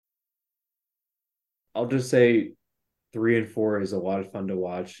I'll just say 3 and 4 is a lot of fun to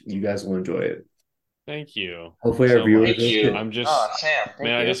watch. You guys will enjoy it. Thank you Hopefully, our so viewers much. will too. I'm Oh, just, Sam, man, thank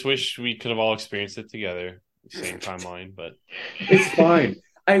I you. just wish we could have all experienced it together, same timeline, but It's fine.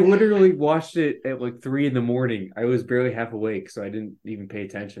 I literally watched it at like 3 in the morning. I was barely half awake, so I didn't even pay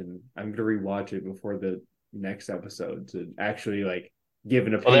attention. I'm gonna rewatch it before the next episode to actually like give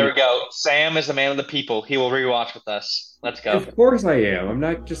an Well, there opinion. we go. Sam is the man of the people. He will rewatch with us. Let's go. Of course I am. I'm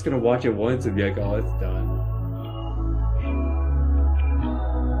not just gonna watch it once and be like, oh, it's done.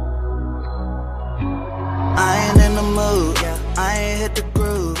 I ain't in the mood. I ain't hit the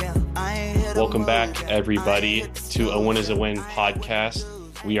groove. I ain't hit a welcome move. back, I ain't everybody, hit the to A Win snooze. is a Win I ain't hit the podcast.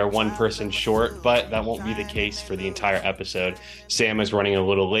 snooze. We are one I person ain't hit the short, but that snooze. won't be the I ain't case hit for the the entire snooze. episode. Sam is running a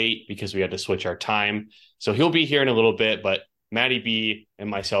little late because we had to switch our time. So he'll be here in a little bit, but Maddie B and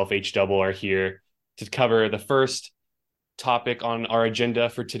myself, H Double, are here to cover the first topic on our agenda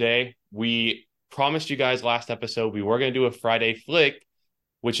for today. We promised you guys last episode we were going to do a Friday flick,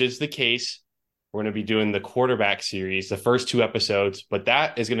 which is the case. We're going to be doing the quarterback series, the first two episodes, but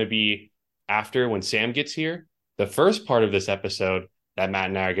that is going to be after when Sam gets here. The first part of this episode that Matt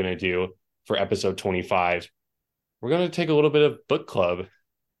and I are going to do for episode 25, we're going to take a little bit of book club,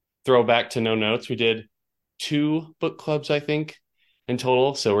 throwback to no notes. We did two book clubs, I think, in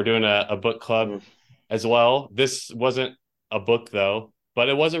total. So we're doing a book club Mm. as well. This wasn't a book, though, but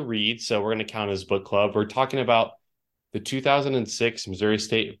it was a read. So we're going to count as book club. We're talking about the 2006 Missouri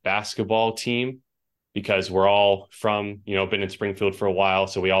State basketball team because we're all from, been in Springfield for a while.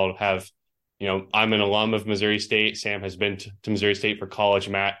 So we all have, I'm an alum of Missouri State. Sam has been to Missouri State for college.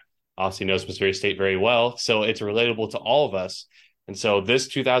 Matt obviously knows Missouri State very well. So it's relatable to all of us. And so this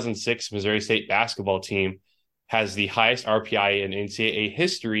 2006 Missouri State basketball team has the highest RPI in NCAA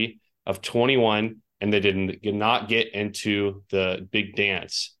history of 21, and they did not get into the big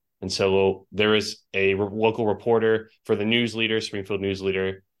dance. And so there is a local reporter for the News Leader, Springfield News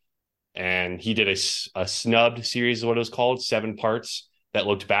Leader, and he did a snubbed series, is what it was called, 7 parts that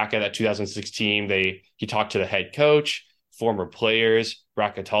looked back at that 2016. He talked to the head coach, former players,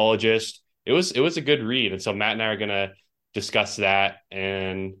 bracketologist. It was a good read, and so Matt and I are gonna discuss that,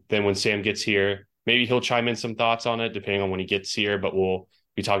 and then when Sam gets here, maybe he'll chime in some thoughts on it, depending on when he gets here. But we'll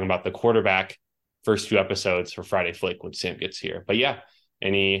be talking about the quarterback first two episodes for Friday Flick when Sam gets here. But yeah,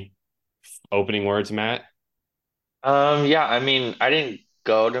 any opening words, Matt? Yeah, I mean, I didn't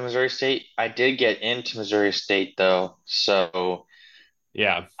go to Missouri State. I did get into Missouri State though, so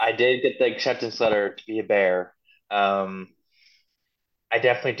Yeah, I did get the acceptance letter to be a Bear. Um, I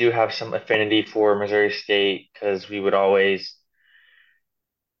definitely do have some affinity for Missouri State because we would always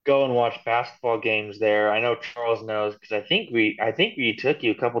go and watch basketball games there. I know Charles knows because I think we took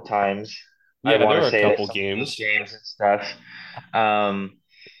you a couple times. I yeah, there want were to a say to couple some of those games. games and stuff. Um,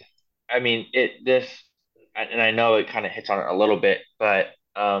 I mean, and I know it kind of hits on it a little bit, but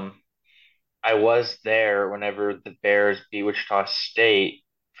I was there whenever the Bears beat Wichita State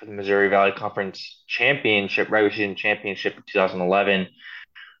for the Missouri Valley Conference Championship, regular season championship in 2011.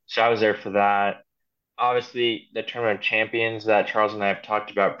 So I was there for that. Obviously, the Tournament of Champions that Charles and I have talked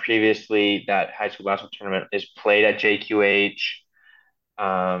about previously, that high school basketball tournament is played at JQH.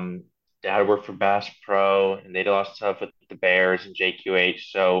 Um, Dad worked for Bass Pro, and they did a lot of stuff with the Bears and JQH.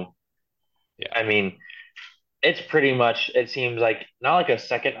 So, Yeah. I mean, it's pretty much, it seems like not like a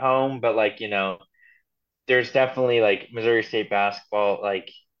second home, but like, there's definitely like Missouri State basketball, like,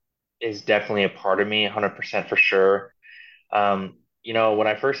 is definitely a part of me, 100% for sure. When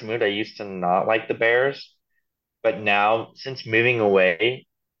I first moved, I used to not like the Bears, but now since moving away,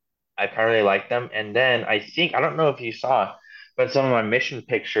 I kind of really like them. And then I don't know if you saw, but some of my mission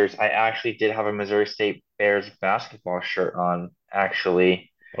pictures, I actually did have a Missouri State Bears basketball shirt on,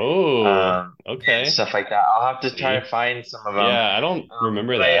 actually, Oh, and okay. stuff like that. I'll have to try to See? find some of them. Yeah, I don't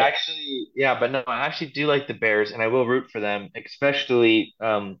remember But I that. actually, yeah, but no, I actually do like the Bears, and I will root for them, especially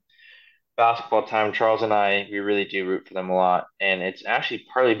basketball time. Charles and I, we really do root for them a lot, and it's actually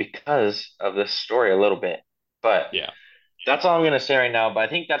partly because of this story a little bit. But Yeah, that's all I'm gonna say right now. But I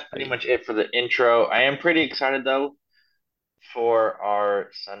think that's pretty I much it for the intro. I am pretty excited though for our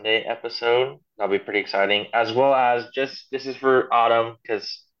Sunday episode. That'll be pretty exciting, as well as just this is for autumn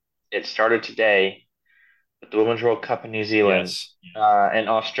because it started today. But the Women's World Cup in New Zealand yes. and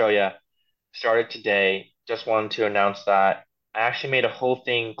Australia started today. Just wanted to announce that. I actually made a whole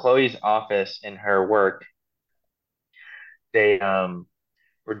thing. Chloe's office in her work, they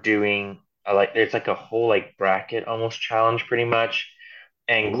were doing like it's like a whole like bracket almost challenge pretty much.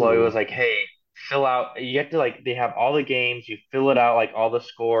 And Chloe was Ooh. like, "Hey, fill out. You have to like they have all the games. You fill it out like all the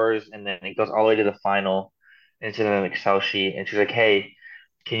scores, and then it goes all the way to the final. And it's in an Excel sheet. And she's like, "Hey,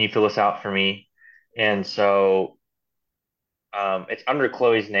 can you fill this out for me?" And so it's under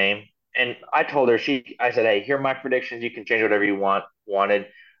Chloe's name. And I told her, I said, hey, here are my predictions. You can change whatever you wanted.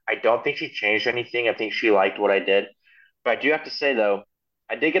 I don't think she changed anything. I think she liked what I did. But I do have to say though,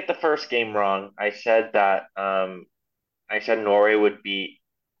 I did get the first game wrong. I said Norway would beat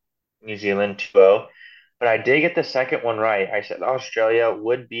New Zealand 2-0, but I did get the second one right. I said Australia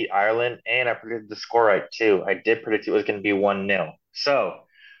would beat Ireland, and I predicted the score right too. I did predict it was going to be 1-0. So,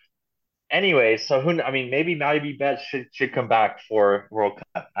 anyways, so who? I mean, maybe Bet should come back for World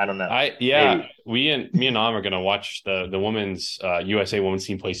Cup. I don't know. Maybe We and me and Nam are gonna watch the women's USA women's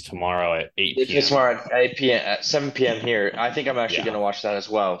team plays tomorrow at 8 it's p.m. tomorrow at 8 p.m. at 7 p.m. here. I think I'm actually going Yeah. to watch that as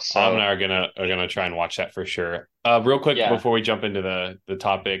well. Autumn and So I are gonna try and watch that for sure. Real quick yeah. before we jump into the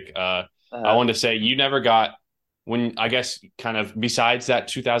topic, I Uh, wanted to say you never got when I guess kind of besides that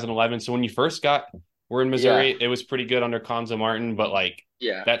 2011. So when you first were in yeah. Missouri, it was pretty good under Konza Martin, but like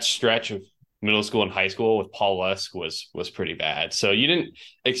Yeah. that stretch of middle school and high school with Paul Lusk was pretty bad. So you didn't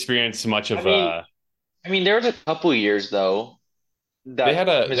experience much I of mean, there was a couple years though that they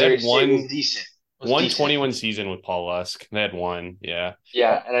Missouri had State was decent. Was one decent. 21 season with Paul Lusk. They had one, yeah.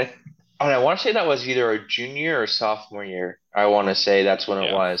 Yeah, and I want to say that was either a junior or sophomore year. I want to say that's when it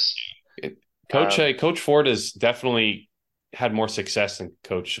Yeah. was. Coach Um, Coach Ford has definitely had more success than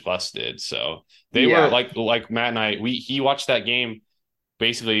Coach Lusk did. So they were yeah. like Matt and I. He watched that game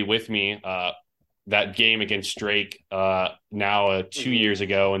basically with me. That game against Drake. Now 2 years Hmm.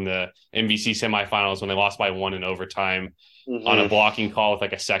 ago in the MVC semifinals when they lost by one in overtime on a Hmm. blocking call with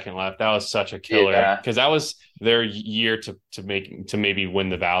like a second left. That was such a killer Yeah. because that was their year to maybe win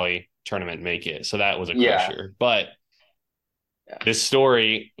the Valley tournament, make it. So that was a Yeah. crusher, but Yeah. this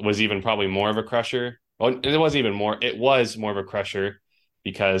story was even probably more of a crusher. Well, it wasn't even more. It was more of a crusher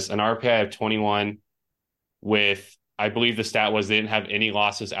because an RPI of 21 with, I believe the stat was they didn't have any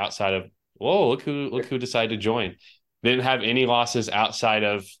losses outside of, whoa, look who decided to join. They didn't have any losses outside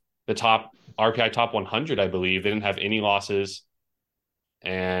of the top RPI top 100, I believe. They didn't have any losses.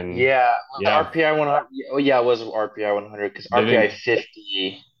 And Yeah. Was the yeah, RPI 100? Oh, yeah, it was RPI 100 because they RPI didn't,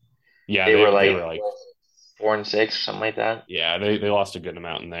 50, yeah, they were they like were like, 4 and 6, something like that. yeah, they lost a good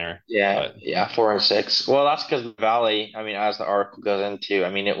amount in there. Yeah, But yeah, 4 and 6. Well, that's because the Valley. I mean, as the article goes into, I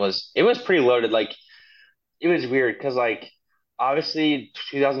mean, it was pretty loaded. Like it was weird because like obviously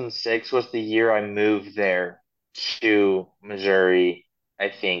 2006 was the year I moved there to Missouri. I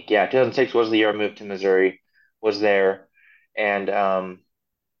think yeah, 2006 was the year I moved to Missouri. Was there, and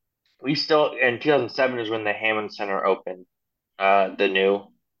we still in 2007 is when the Hammond Center opened. The new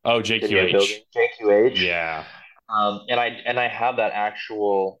oh, the new building JQH. JQH. Yeah. And I have that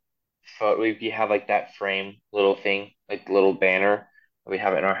actual photo. We have like that frame little thing, like little banner. We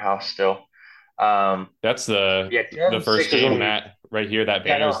have it in our house still. Um, That's yeah, the first 2006 is when game, we. Matt. Right here, that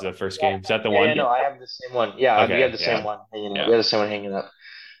Yeah, banner no, is the first yeah, game. Is that the yeah, one? no. I have the same one. Yeah, we have Okay, the same yeah, one hanging up. We yeah. have the same one hanging up.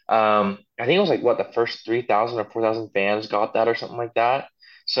 I think it was like what the first 3,000 or 4,000 fans got that or something like that.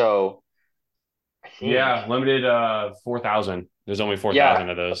 So I think, Yeah, limited 4,000. There's only yeah. 4,000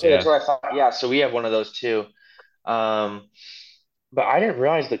 of those. Okay, that's Yeah. what I thought. Yeah, so we have one of those too. Um, but I didn't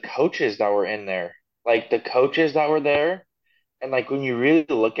realize the coaches that were in there. Like the coaches that were there, and like when you really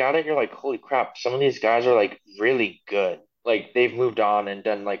look at it, you're like, holy crap, some of these guys are like really good. Like they've moved on and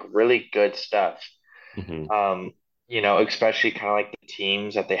done like really good stuff. Hmm. Um, especially kind of like the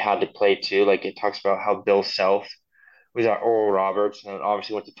teams that they had to play too. Like it talks about how Bill Self was at Oral Roberts and then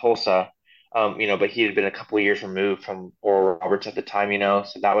obviously went to Tulsa. But he had been a couple of years removed from Oral Roberts at the time,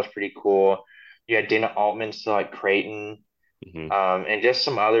 so that was pretty cool. You had Dana Altman still at Creighton, Hmm. and just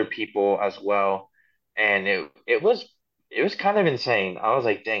some other people as well. And it was kind of insane. I was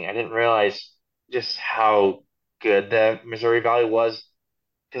like, dang, I didn't realize just how good the Missouri Valley was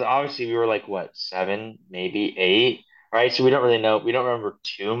because obviously we were like what 7, maybe 8, right? So we don't really know. We don't remember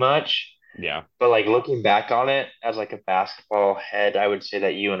too much. Yeah. But like looking back on it as like a basketball head, I would say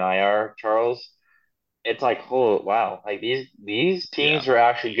that you and I are, Charles. It's like, oh wow, like these Yeah. teams were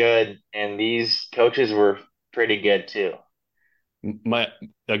actually good, and these coaches were pretty good too. My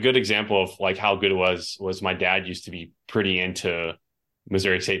A good example of like how good it was my dad used to be pretty into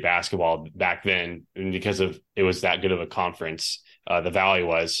Missouri State basketball back then, and because of it was that good of a conference, the Valley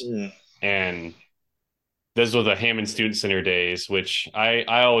was, Mm. and those were the Hammond Student Center days, which I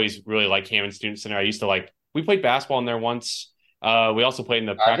always really liked Hammond Student Center. I used to like we played basketball in there once. We also played in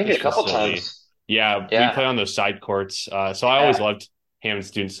the I think practice a couple facility. times. Yeah, we Yeah, play on those side courts. So I always yeah. loved Hammond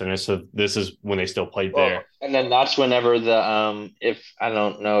Student Center. So this is when they still played Well, there. and then that's whenever if I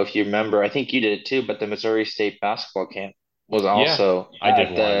don't know if you remember, I think you did it too, but the Missouri State basketball camp was Yeah, also I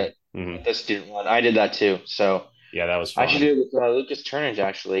did one. at the student one. I did that too. So, Yeah, that was I should fun. do it with Lucas Turnage,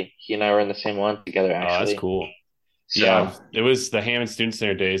 actually. He and I were in the same one together, Oh, that's actually. cool. So, Yeah, it was the Hammond Student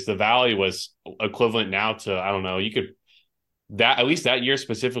Center days. The Valley was equivalent now to, I don't know, you could that at least that year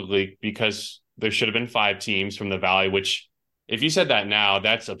specifically, because there should have been 5 teams from the Valley, which if you said that now,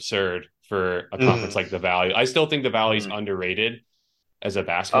 that's absurd for a conference mhm, like the Valley. I still think the Valley's mhm. underrated as a Oh,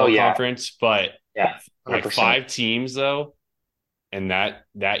 basketball yeah. conference, but Yeah. like 100%. 5 teams though, and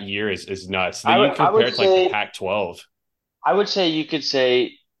that year is nuts. Then you I compare would it to like the say, Pac-12. you could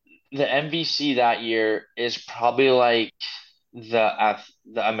say the MVC that year is probably like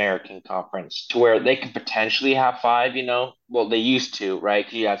the American Conference, to where they could potentially have five. Well, they used to, right?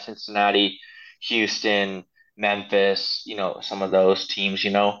 'Cause you have Cincinnati, Houston, Memphis, some of those teams.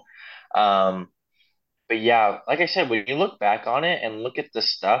 Um, but yeah, like I said, when you look back on it and look at the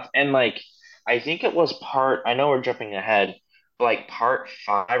stuff, and like I think it was I know we're jumping ahead, but like part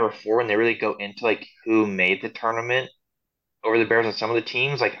 5 or 4, when they really go into like who made the tournament over the Bears and some of the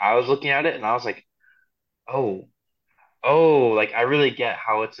teams, like I was looking at it and I was like, oh, like I really get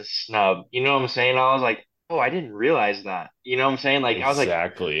how it's a snub. You know what I'm saying? I was like, oh, I didn't realize that. You know what I'm saying? Like I was like,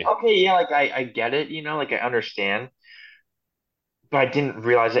 Exactly. okay, yeah, like I get it, like I understand, but I didn't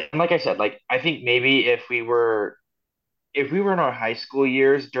realize it. And like I said, like I think maybe if we were in our high school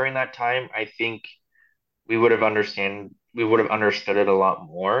years during that time, I think we would have understood it a lot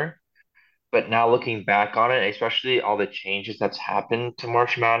more. But now looking back on it, especially all the changes that's happened to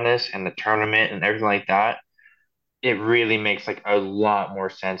March Madness and the tournament and everything like that, it really makes like a lot more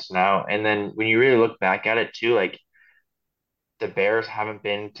sense now. And then when you really look back at it too, like the Bears haven't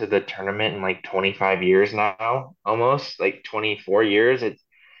been to the tournament in like 25 years now, almost like 24 years.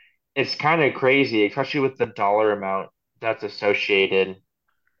 It's kind of crazy, especially with the dollar amount that's associated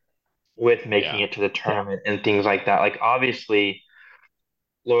with making Yeah. it to the tournament and things like that. Like obviously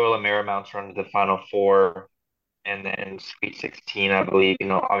Loyola Marymount's run to the Final Four and then Sweet 16, I believe,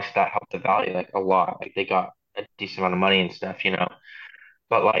 obviously that helped the Valley like a lot. Like they got a decent amount of money and stuff.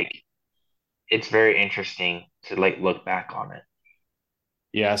 But like it's very interesting to like look back on it.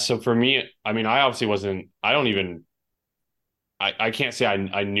 Yeah. So for me, I mean, I obviously wasn't, I don't even, I can't say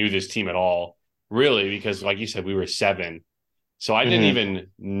I knew this team at all, really, because like you said, we were 7. So I didn't Hmm. even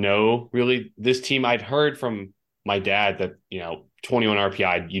know really this team. I'd heard from my dad that, 21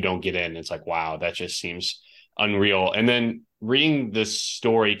 RPI, you don't get in. It's like, wow, that just seems unreal. And then reading this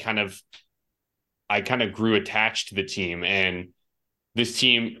story I kind of grew attached to the team. And this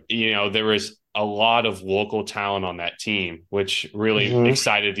team, there was a lot of local talent on that team, which really Hmm.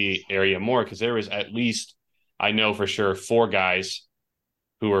 excited the area more because there was at least, I know for sure, 4 guys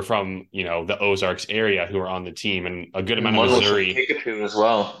who were from, the Ozarks area who were on the team and a good amount of One was from Missouri, Kickapoo as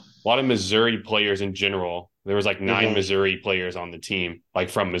well. a lot of Missouri players in general. There was like 9 Hmm. Missouri players on the team, like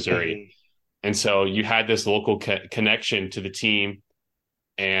from Missouri. Hmm. And so you had this local connection to the team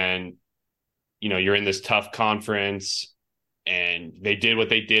and, you're in this tough conference and they did what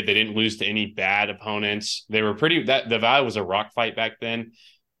they did. They didn't lose to any bad opponents. They were that the Valley was a rock fight back then.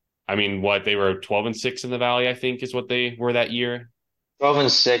 I mean, what they were 12-6 in the Valley, I think is what they were that year.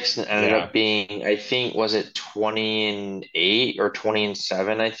 12-6 and ended Yeah, up being, I think, was it 20-8 or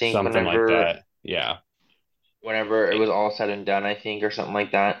 20-7, I think, something like whenever that. Yeah. it was all said and done, I think, or something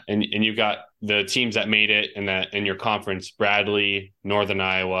like that. And you got the teams that made it in your conference: Bradley, Northern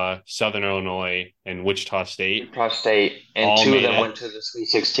Iowa, Southern Illinois, and Wichita State. Wichita State, and All two of made them it. went to the Sweet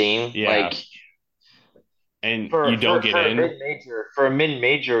 16. Yeah, Like and for you don't for get for a in.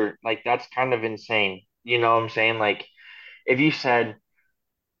 mid-major, like that's kind of insane. You know what I'm saying? Like if you said,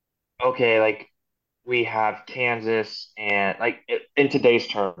 okay, like we have Kansas and like in today's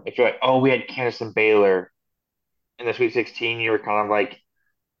term, if you're like, oh, we had Kansas and Baylor in the Sweet 16, you were kind of like,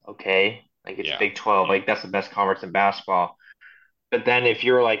 okay, like it's Yeah, Big 12, like that's the best conference in basketball. But then if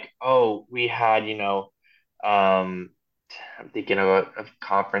you're like, oh, we had, um, I'm thinking of a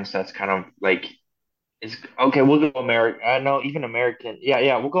conference that's kind of like it's okay. We'll go American. No, even American. Yeah,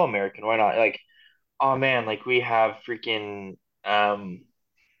 yeah, we'll go American. Why not? Like, oh man, like we have freaking um,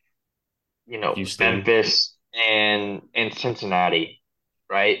 Houston. Memphis and Cincinnati,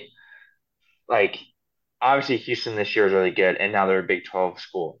 right? Like obviously Houston this year is really good, and now they're a Big 12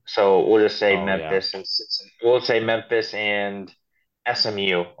 school. So we'll just say Oh yeah, Memphis and Cincinnati. We'll say Memphis and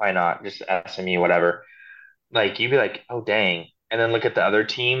SMU. Why not? Just SMU, whatever. Like you'd be like, oh dang, and then look at the other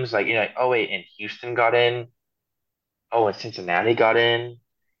teams. Like you're like, oh wait, and Houston got in. Oh, and Cincinnati got in,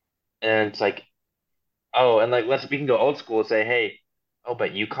 and it's like, oh, and like we can go old school and say, hey, oh,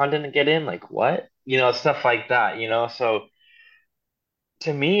 but UConn didn't get in. Like what? Stuff like that. So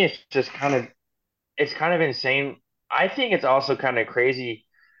to me, it's kind of insane. I think it's also kind of crazy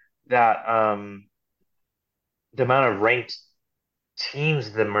that the amount of ranked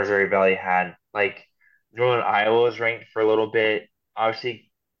teams the Missouri Valley had. Like Northern Iowa was ranked for a little bit.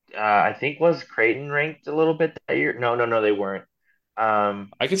 Obviously, I think was Creighton ranked a little bit that year? No, no, no, they weren't.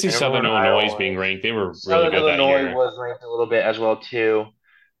 I could see I know Southern Northern Illinois Iowa as being was. ranked. They were really Southern good that Illinois year. was ranked a little bit as well too.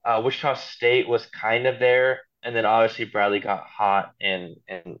 Wichita State was kind of there, and then obviously Bradley got hot, and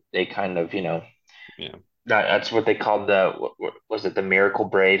they kind of Yeah. that's what they called what was it, the Miracle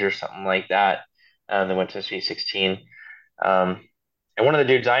Braid or something like that. They went to Sweet 16. Um, and one of the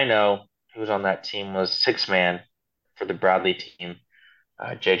dudes I know who was on that team was six man for the Bradley team,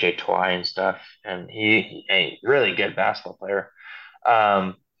 JJ Twy and stuff, and he a really good basketball player.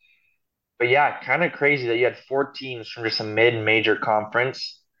 Um, but yeah, kind of crazy that you had four teams from just a mid-major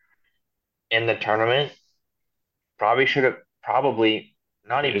conference in the tournament. Probably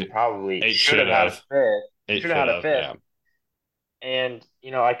not even It, probably it should should have had a have. fifth. It Should have should had a have. fifth. Yeah. And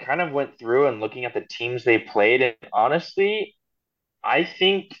I kind of went through and looking at the teams they played, and honestly, I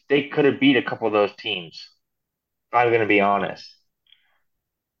think they could have beat a couple of those teams. I'm going to be Yeah. honest.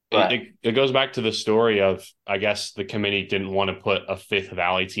 It, But it it goes back to the story of, I guess, the committee didn't want to put a Fifth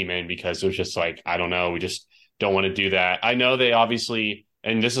Valley team in because it was just like, I don't know, we just don't want to do that. I know they obviously,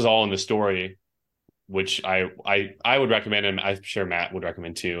 and this is all in the story, which I would recommend, and I'm sure Matt would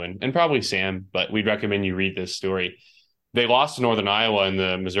recommend too, and probably Sam, but we'd recommend you read this story. They lost to Northern Iowa in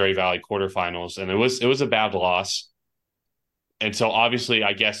the Missouri Valley quarterfinals, and it was a bad loss. And so obviously,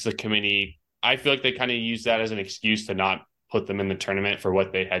 I guess the committee, I feel like they kind of used that as an excuse to not put them in the tournament for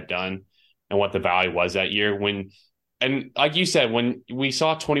what they had done and what the Valley was that year. And like you said, when we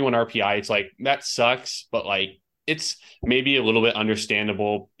saw 21 RPI, it's like that sucks, but like it's maybe a little bit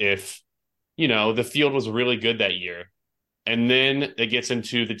understandable if the field was really good that year. And then it gets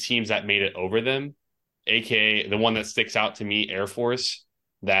into the teams that made it over them, aka the one that sticks out to me, Air Force,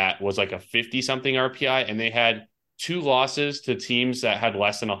 that was like a 50 something RPI, and they had two losses to teams that had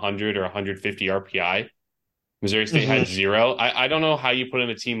less than 100 or 150 RPI. Missouri State had mhm. zero. I don't know how you put in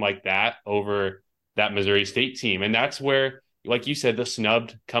a team like that over that Missouri State team. And that's where, like you said, the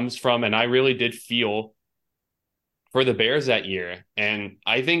snubbed comes from. And I really did feel for the Bears that year. And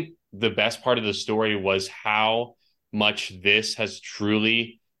I think the best part of the story was how much this has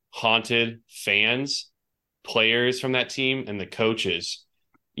truly haunted fans, players from that team, and the coaches.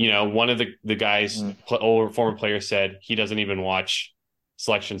 One of the guys, Mhm. old former player, said he doesn't even watch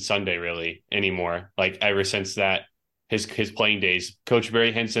Selection Sunday really anymore. Like ever since that, his playing days. Coach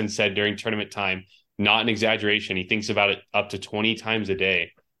Barry Henson said during tournament time, not an exaggeration, he thinks about it up to 20 times a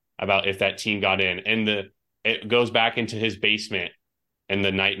day about if that team got in. And it goes back into his basement and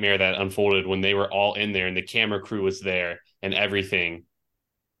the nightmare that unfolded when they were all in there and the camera crew was there and everything.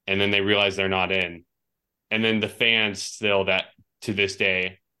 And then they realize they're not in. And then the fans still that to this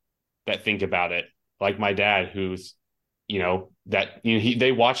day that think about it, like my dad, who's,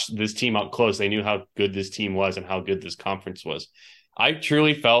 they watched this team up close. They knew how good this team was and how good this conference was. I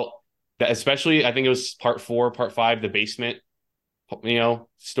truly felt that, especially, I think it was part 4, part 5, the basement,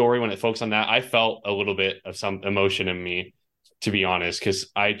 story, when it focused on that, I felt a little bit of some emotion in me, to be honest, because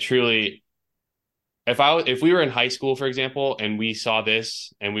I truly, if we were in high school, for example, and we saw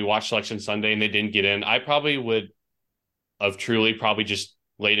this and we watched Selection Sunday and they didn't get in, I probably would have truly probably just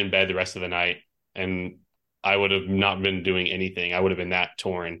laid in bed the rest of the night, and I would have not been doing anything. I would have been that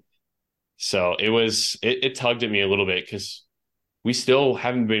torn. So it tugged at me a little bit because we still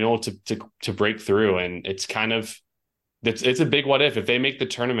haven't been able to break through, and it's kind of it's a big what if they make the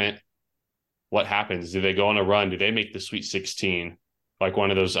tournament. What happens? Do they go on a run? Do they make the Sweet 16 like one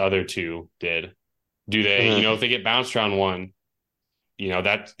of those other two did? Do they, Mhm. if they get bounced round one,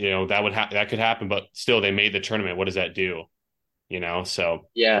 that could happen, but still they made the tournament. What does that do? So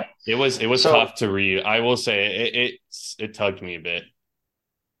Yeah. it was So tough to read. I will say it tugged me a bit.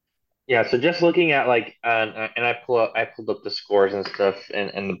 yeah, so just looking at like and I pulled up the scores and stuff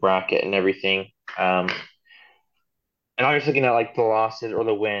and the bracket and everything. Um, and I was looking at like the losses or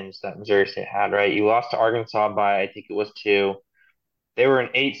the wins that Missouri State had, right? You lost to Arkansas by I think it was two. They were an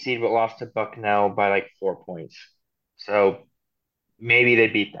 8 seed but lost to Bucknell by like 4 points. So maybe they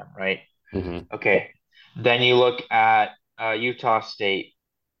beat them, right? Mm-hmm. Okay. Then you look at Utah State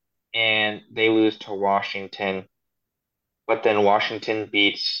and they lose to Washington, but then Washington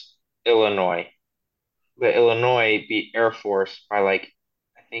beats Illinois. But Illinois beat Air Force by like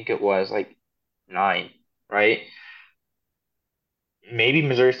I think it was like 9, right? Maybe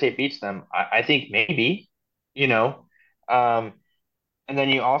Missouri State beats them. I think maybe, you know. Um, and then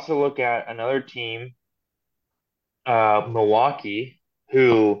you also look at another team, Milwaukee,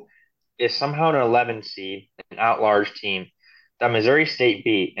 who is somehow an 11 seed, an at-large team. that Missouri State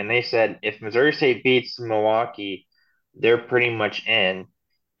beat, and they said if Missouri State beats Milwaukee, they're pretty much in.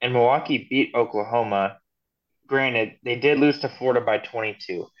 And Milwaukee beat Oklahoma. Granted, they did lose to Florida by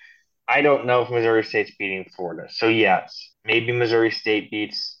 22. I don't know if Missouri State's beating Florida. So yes, maybe Missouri State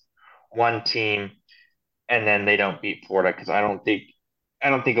beats one team and then they don't beat Florida because I don't think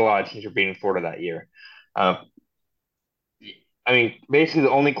a lot of teams are beating Florida that year. Um, I mean, basically the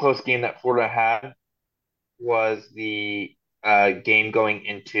only close game that Florida had was the game going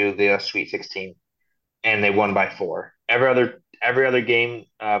into the Sweet 16, and they won by 4. Every other game,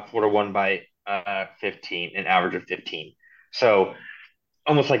 Florida won by 15, an average of 15. So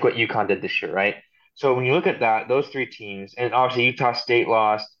almost like what UConn did this year, right? So when you look at that, those three teams, and obviously Utah State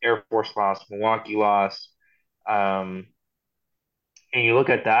lost, Air Force lost, Milwaukee lost, um, and you look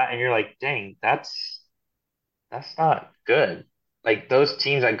at that and you're like, dang, that's not good. Like those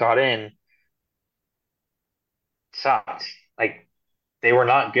teams that got in sucked. Like they were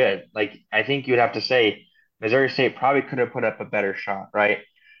not good. Like I think you'd have to say Missouri State probably could have put up a better shot, right?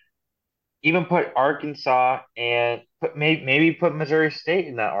 Even put Arkansas and maybe put Missouri State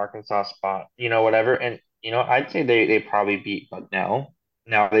in that Arkansas spot, whatever. And I'd say they probably beat Bucknell.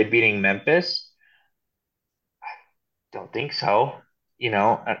 Now are they beating Memphis? Don't think so.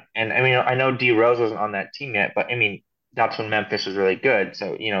 And I mean I know D Rose wasn't on that team yet, but I mean that's when Memphis was really good.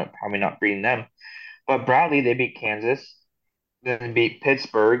 So probably not beating them. But Bradley they beat Kansas, then they beat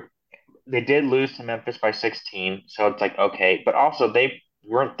Pittsburgh. They did lose to Memphis by 16, so it's like okay, but also they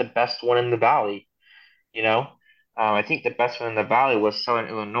weren't the best one in the Valley. You know, I think the best one in the Valley was Southern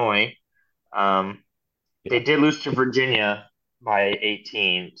Illinois. Um, they Yeah. did lose to Virginia by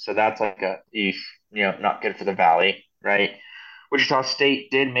 18, so that's like not good for the Valley, right? Wichita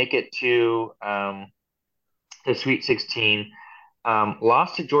State did make it to the Sweet 16.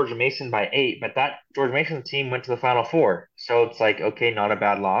 Lost to Georgia Mason by 8, but that Georgia Mason team went to the Final Four, so it's like okay, not a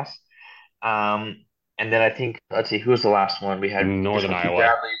bad loss. Um, and then I think let's see, who was the last one? We had just Northern went through Iowa.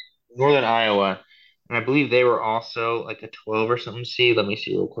 Bradley, Northern Iowa, and I believe they were also like a 12 or something. See, let me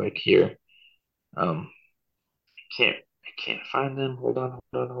see real quick here. Um, I can't find them. Hold on,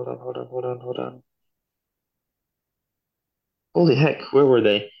 hold on, hold on, hold on, hold on, hold on. Holy heck, where were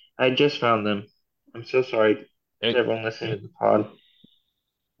they? I just found them. I'm so sorry to It, everyone listening to the pod.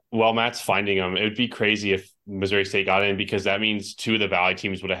 while Matt's finding them, it would be crazy if Missouri State got in because that means two of the Valley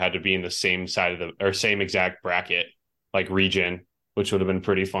teams would have had to be in the same side of the or same exact bracket, like region, which would have been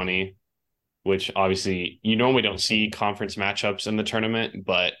pretty funny. Which obviously you normally don't see conference matchups in the tournament,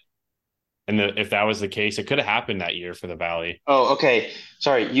 but if that was the case, it could have happened that year for the Valley. Oh, okay.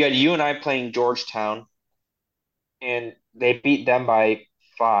 Sorry, you had you and I playing Georgetown, and they beat them by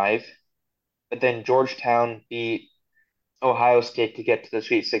 5. But then Georgetown beat Ohio State to get to the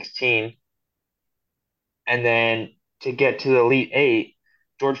Sweet 16, and then to get to the Elite Eight,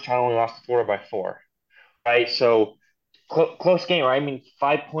 Georgetown only lost to Florida by 4. Right, so close game, right? I mean,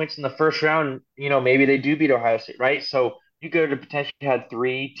 5 points in the first round. Maybe they do beat Ohio State, right? So you could have potentially had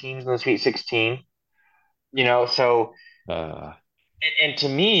 3 teams in the Sweet 16. So Uh, and to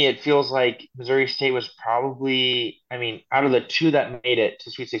me, it feels like Missouri State was probably, I mean, out of the two that made it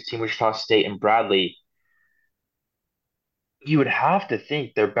to Sweet 16, Wichita State and Bradley, you would have to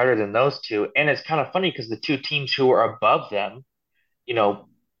think they're better than those two. And it's kind of funny because the two teams who are above them, you know,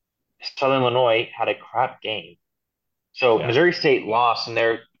 Southern Illinois had a crap game. So yeah, Missouri State lost in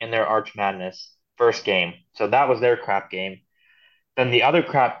their Arch Madness first game. So that was their crap game. Then the other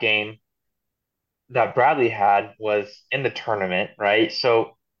crap game that Bradley had was in the tournament, right?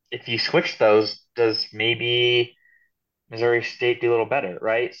 So if you switch those, does maybe Missouri State do a little better,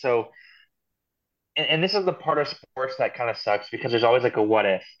 right? So and this is the part of sports that kind of sucks because there's always like a what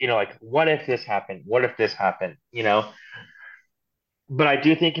if, like what if this happened? What if this happened? But I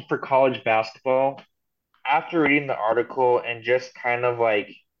do think for college basketball, after reading the article and just kind of like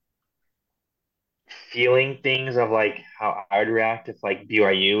feeling things of like how I'd react if like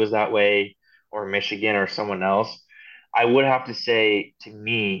BYU was that way or Michigan or someone else, I would have to say to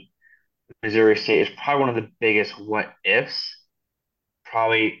me, Missouri State is probably one of the biggest what ifs,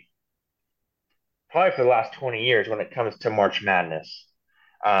 probably probably for the last 20 years when it comes to March Madness.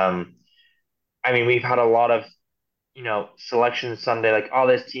 Um, I mean, we've had a lot of, selection Sunday, like, oh,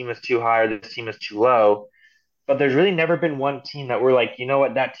 this team is too high or this team is too low. But there's really never been one team that we're like, you know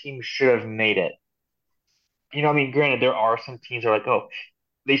what, that team should have made it. I mean, granted, there are some teams that are like, oh,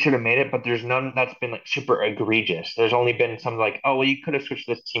 they should have made it, but there's none that's been like super egregious. There's only been some like, oh, well, you could have switched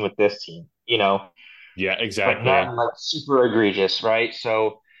this team with this team, yeah, but exactly. none like super egregious, right?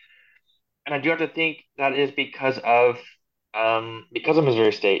 So, and I do have to think that is because of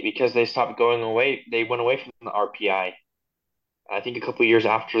Missouri State, because they stopped going away. They went away from the RPI. I think a couple years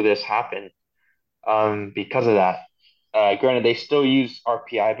after this happened. Because of that. Granted, they still use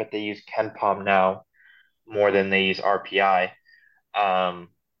RPI, but they use Ken Palm now more than they use RPI. Um,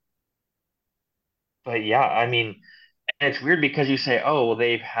 but yeah, I mean, and it's weird because you say, oh, well,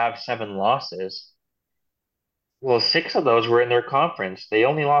 they have 7 losses. Well, 6 of those were in their conference. They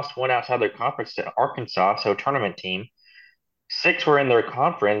only lost one outside their conference to Arkansas, so tournament team. 6 were in their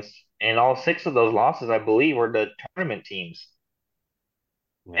conference, and all 6 of those losses, I believe, were the tournament teams.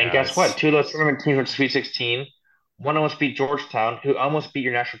 And Yeah, guess what? it's 2 of those tournament teams went to Sweet 16. One almost beat Georgetown, who almost beat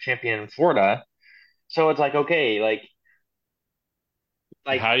your national champion in Florida. So it's like, okay, like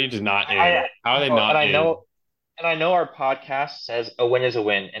how are you just not I in? How are they know, and not I in? know, and I know our podcast says a win is a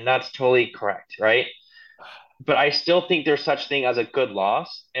win, and that's totally correct, right? But I still think there's such thing as a good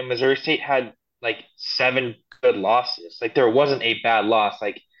loss, and Missouri State had like 7 good losses. Like there wasn't a bad loss.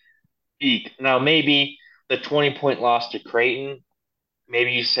 Like eek. Now maybe the 20-point loss to Creighton,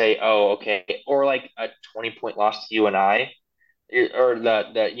 maybe you say, oh, okay, or like a 20-point loss to UNI, or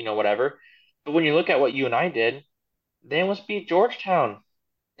the whatever. But when you look at what UNI did, they almost beat Georgetown,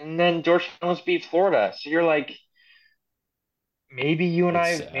 and then Georgetown almost beat Florida. So you're like, maybe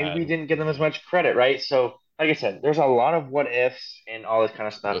It's maybe we sad. didn't give them as much credit, right? So, like I said, there's a lot of what ifs and all this kind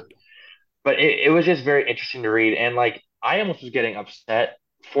of stuff. But it was just very interesting to read. And like, I almost was getting upset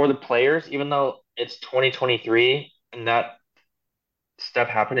for the players, even though it's 2023 and that stuff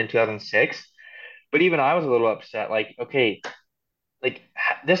happened in 2006. But even I was a little upset. Like, okay, like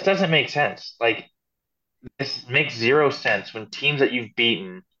this doesn't make sense. Like, this makes zero sense when teams that you've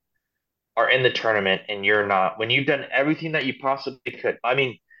beaten are in the tournament and you're not. When you've done everything that you possibly could. I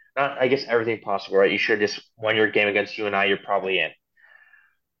mean, not I guess everything possible, right? You should just won your game against UNI, you're probably in.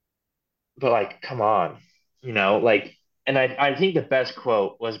 But like, come on, like, and I think the best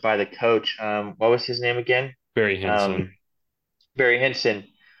quote was by the coach. What was his name again? Barry Um, Hinson. Barry Hinson.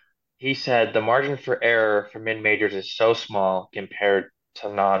 He said the margin for error for mid majors is so small compared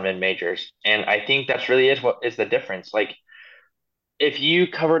to non mid majors, and I think that's really is what is the difference. Like, if you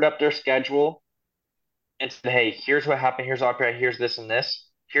covered up their schedule and said, hey, here's what happened, here's opera, here's this and this,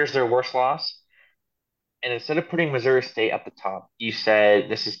 here's their worst loss, and instead of putting Missouri State at the top, you said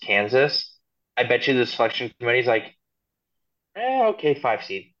this is Kansas. I bet you the selection committee's like, okay, 5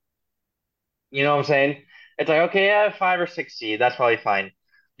 seed. You know what I'm saying? It's like, okay, yeah, 5 or 6 seed. That's probably fine.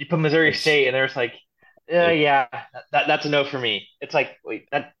 You put Missouri It's State, and there's like, it. yeah, that's a no for me. It's like, wait,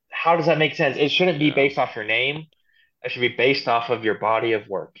 that how does that make sense? It shouldn't be Yeah. based off your name. It should be based off of your body of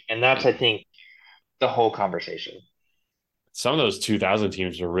work, and that's, I And think, the whole conversation. some of those 2000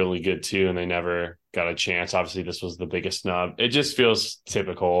 teams were really good too, and they never got a chance. Obviously, this was the biggest snub. It just feels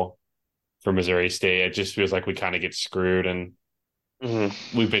typical for Missouri State. It just feels like we kind of get screwed, and Hmm.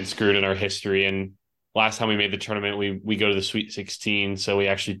 we've been screwed in our history. And last time we made the tournament, we go to the Sweet 16, so we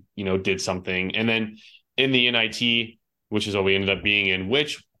actually did something. And then in the NIT, which is what we ended up being in,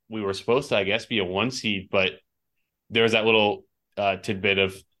 which we were supposed to, I guess, be a 1 seed, but there was that little tidbit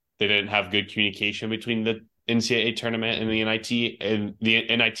of they didn't have good communication between the NCAA tournament and the NIT, and the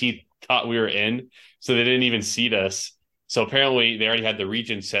NIT thought we were in, so they didn't even seed us. So apparently they already had the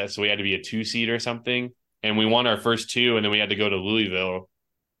region set, so we had to be a 2 seed or something, and we won our first two, and then we had to go to Louisville,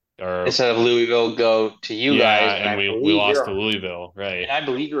 or Instead of Louisville, go to you yeah, guys, and and we lost to Louisville, right? I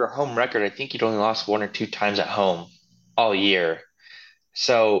believe you're a home record. I think you'd only lost 1 or 2 times at home all year.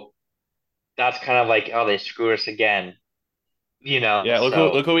 So that's kind of like, oh, they screwed us again, Yeah,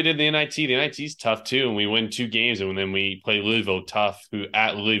 So look what we did in the NIT. The NIT's tough too, and we win 2 games, and then we play Louisville tough, who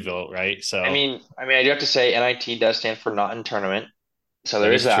at Louisville, right? So I do have to say NIT does stand for not in tournament, so there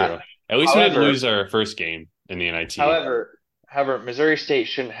that is is that. true. At least we didn't However, lose our first game in the NIT. however, however, Missouri State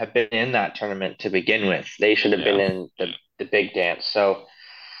shouldn't have been in that tournament to begin with. They should have been Yeah. in the big dance. So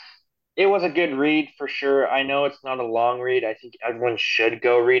it was a good read for sure. I know it's not a long read. I think everyone should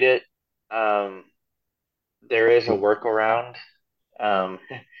go read it. Um, there is a workaround um,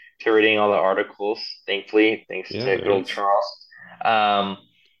 to reading all the articles, thankfully, thanks Yeah, to there good old is. Charles. Um,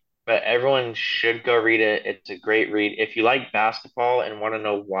 but everyone should go read it. It's a great read. If you like basketball and want to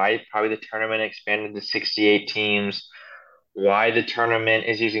know why probably the tournament expanded to 68 teams, why the tournament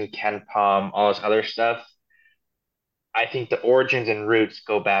is using Ken Palm, all this other stuff, I think the origins and roots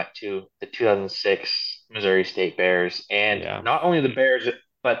go back to the 2006 Missouri State Bears, and Yeah. not only the Bears,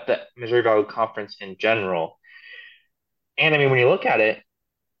 but the Missouri Valley Conference in general. And I mean, when you look at it,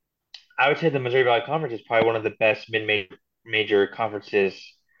 I would say the Missouri Valley Conference is probably one of the best mid-major conferences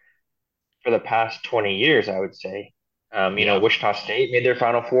for the past 20 years, I would say. Yeah. Wichita State made their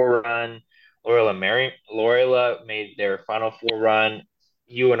Final Four run. Loyola made their Final Four run.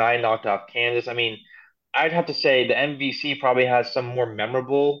 UNI knocked off Kansas. I mean, I'd have to say the MVC probably has some more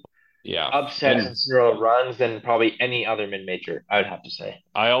memorable Yeah. upsets And and Cinderella runs than probably any other mid major. I would have to say.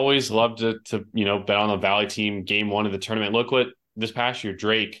 I always loved to bet on the Valley team game one of the tournament. Look what this past year,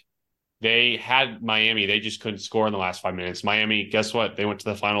 Drake, they had Miami. They just couldn't score in the last 5 minutes. Miami, guess what? They went to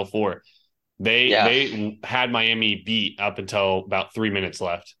the Final Four. They Yeah. they had Miami beat up until about 3 minutes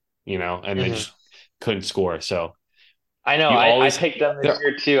left, and they Hmm. just couldn't score. So I know. you I always picked them this they're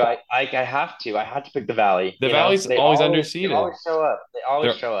year too. I have to. I had to pick the Valley. the Valley's always They underseeded. always show up. They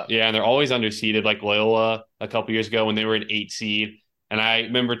always They're show up. Yeah, and they're always underseeded, like Loyola a couple years ago when they were an 8 seed. And I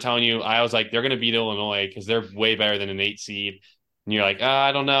remember telling you, I was like, they're going to beat Illinois because they're way better than an 8 seed. And you're like,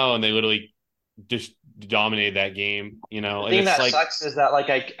 I don't know. And they literally just dominated that game, The and thing it's that like, sucks is that like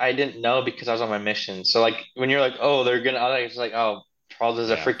I didn't know because I was on my mission. So like when you're like, oh, they're gonna, I was like, oh, Charles is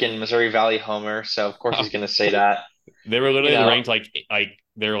a yeah, freaking Missouri Valley homer, so of course he's gonna say that. they were You literally know, ranked like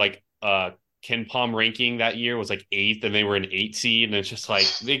they're like Ken Palm ranking that year was like eighth, and they were an 8 seed, and it's just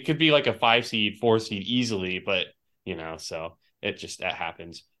like they could be like a 5 seed, 4 seed easily, but so that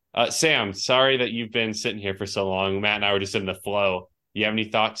happens. Sam, sorry that you've been sitting here for so long. Matt and I were just in the flow. You have any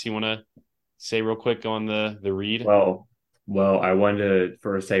thoughts you want to say real quick on the read? Well, I wanted to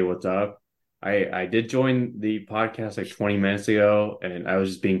first say what's up. I did join the podcast like 20 minutes ago, and I was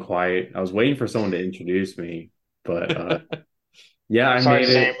just being quiet. I was waiting for someone to introduce me, but yeah, I sorry, made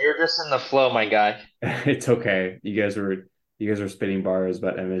Sam, it. we were just in the flow, my guy. It's okay. You guys were spitting bars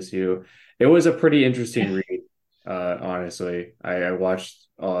about MSU. It was a pretty interesting read, honestly. I watched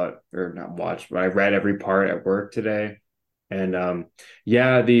or not watched, but I read every part at work today. And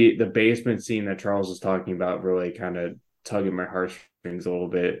yeah, the basement scene that Charles was talking about really kind of tugging my heartstrings a little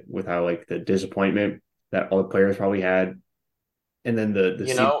bit with how like the disappointment that all the players probably had. And then the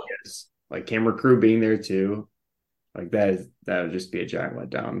You know, CBS like camera crew being there too. Like that would just be a giant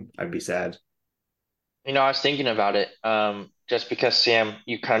letdown. I'd be sad. I was thinking about it. Just because Sam,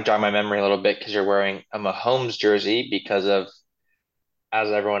 you kind of jog my memory a little bit because you're wearing a Mahomes jersey because of, as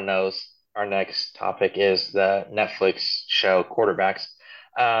everyone knows, our next topic is the Netflix show Quarterbacks.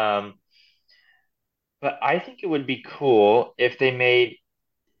 Um, but I think it would be cool if they made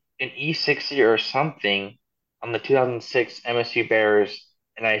an E60 or something on the 2006 MSU Bears.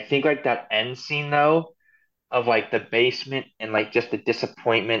 And I think like that end scene though of like the basement and like just the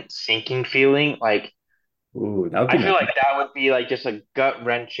disappointment sinking feeling, like Ooh, that would be I nice. feel like that would be like just a gut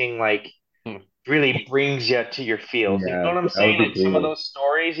wrenching, like really brings you to your feels. You know Yeah, what I'm that would saying? be Like some of cool. those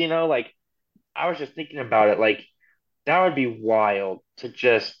stories, like I was just thinking about it, like that would be wild to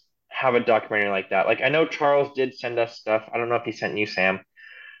just have a documentary like that. Like I know Charles did send us stuff. I don't know if he sent you, Sam.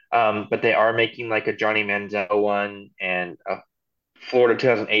 But they are making like a Johnny Manziel one and a Florida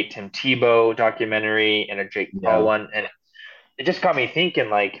 2008 Tim Tebow documentary and a Jake Paul Yeah. one. And it just got me thinking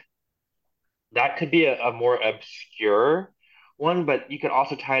like that could be a more obscure one, but you could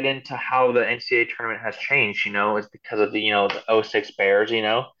also tie it into how the NCAA tournament has changed, it's because of the '06 Bears.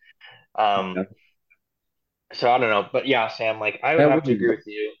 Um, Yeah. so I don't know. But yeah, Sam, like I would That have would to be agree with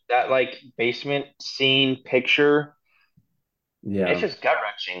you. That like basement scene picture, it's yeah, just gut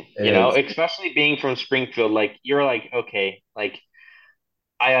wrenching, it is. especially being from Springfield. Like you're like, okay, like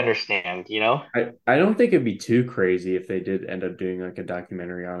I understand. I don't think it'd be too crazy if they did end up doing like a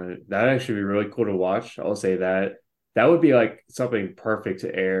documentary on it. That'd actually be really cool to watch. I'll say that. That would be like something perfect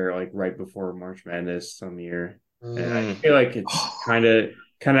to air like right before March Madness some year. And I Mm. feel like it's kind of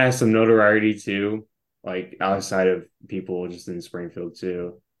has some notoriety too, like outside of people just in Springfield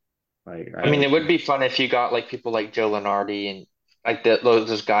too. Like I mean, I it would be fun if you got like people like Joe Lenardi and like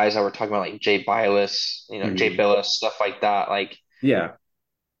those guys that were talking about like Jay Bilas, Jay mhm. Billis, stuff like that. Like, Yeah.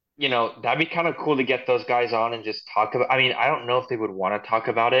 that'd be kind of cool to get those guys on and just talk about. I mean, I don't know if they would want to talk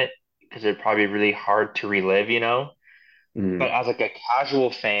about it because it'd probably be really hard to relive. But Mhm. as like a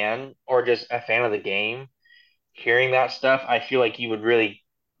casual fan or just a fan of the game, hearing that stuff, I feel like you would really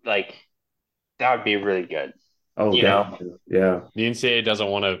like that would be really good. Oh, You know? definitely. Yeah. The NCAA doesn't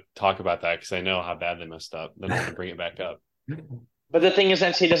want to talk about that because they know how bad they messed up. They don't want to bring it back up. But the thing is,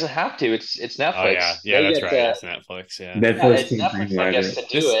 NCAA doesn't have to. It's Oh Netflix. yeah, They that's get right. to. It's Netflix. Yeah, Yeah, Netflix it's can Netflix that greenlight gets it. to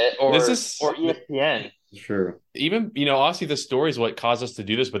do this it, this or is ESPN. Sure. even obviously the story is what caused us to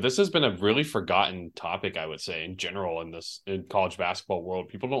do this, but this has been a really forgotten topic, I would say, in general in college basketball world.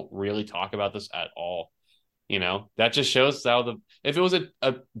 People don't really talk about this at all. That just shows how if it was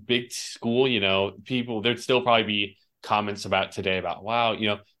a big school, people there'd still probably be comments about today about wow,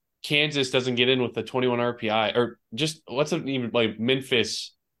 Kansas doesn't get in with the 21 RPI or just what's it even like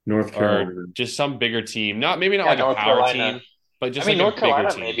Memphis North or Carolina. just some bigger team. Maybe not Yeah, like a North power Carolina. team, but I just mean, like a North bigger Carolina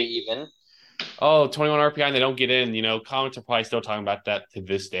team. maybe even. Oh, 21 RPI and they don't get in, comments are probably still talking about that to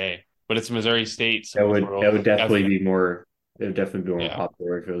this day, but it's Missouri State, so That would definitely be more. It would definitely be more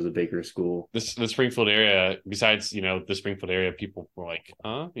popular if it was a bigger school. The Springfield area, besides the Springfield area, people were like,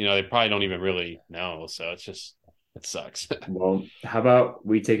 huh? They probably don't even really know. So it sucks. Well, how about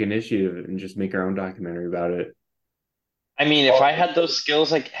we take initiative and just make our own documentary about it? I mean, if I had those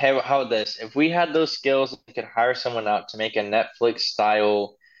skills, like how this, if we had those skills, we could hire someone out to make a Netflix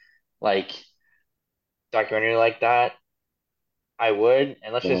style like documentary like that. I would.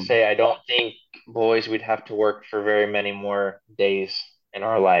 And let's Well, just say I don't think boys would have to work for very many more days in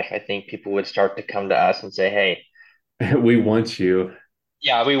our life. I think people would start to come to us and say, "Hey, we want you.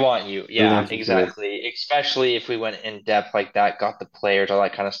 yeah, we want you." We Yeah, want you for this. exactly. Especially if we went in depth like that, got the players, all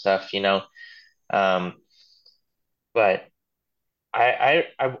that kind of stuff. Um, but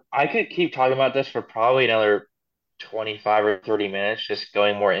I could keep talking about this for probably another 25 or 30 minutes, just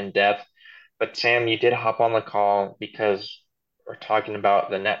going more in depth. But Sam, you did hop on the call because we're talking about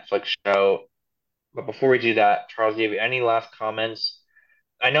the Netflix show. But before we do that, Charles, do you have any last comments?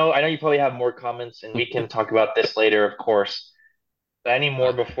 I know you probably have more comments, and we can talk about this later, of course. But any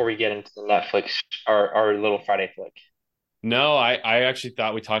more before we get into the Netflix, our little Friday flick? No, I actually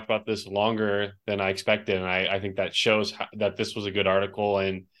thought we talked about this longer than I expected, and I think that shows that this was a good article.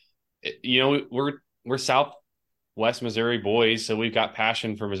 And we're Southwest Missouri boys, so we've got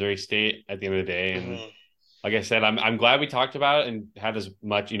passion for Missouri State at the end of the day. And Mhm. like I said, I'm glad we talked about it and had as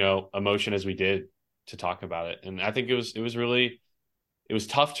much emotion as we did to talk about it. And I think it was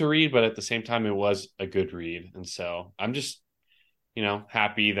tough to read, but at the same time, it was a good read. And so I'm just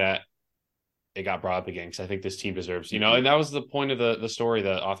happy that it got brought up again because I think this team deserves, and that was the point of the story.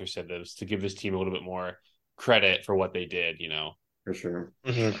 The author said that was to give this team a little bit more credit for what they did. For sure.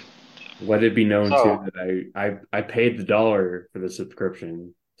 Mhm. Let it be known too So, that I paid the dollar for the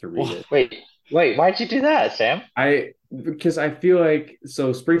subscription to read Well, it. wait, why'd you do that, Sam? Because I feel like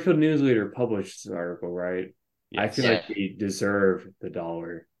Springfield News Leader published this article, right? I yes. feel Yeah. like they deserve the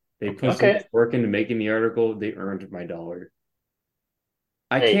dollar. They put so Okay. much work into making the article, they earned my dollar.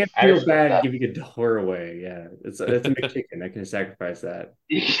 I Hey, can't I feel respect bad that. giving $1 away. Yeah, it's a McChicken. I can sacrifice that.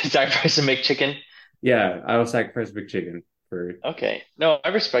 You can sacrifice a McChicken. Yeah, I will sacrifice McChicken for. Okay. No, I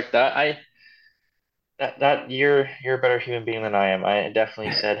respect that. That you're a better human being than I am. I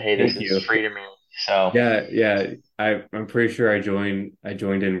definitely said, "Hey, this Thank is you. free to me." So, Yeah. I'm pretty sure I joined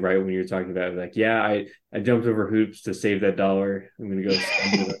in right when you were talking about it. Like, yeah, I jumped over hoops to save that dollar. I'm gonna go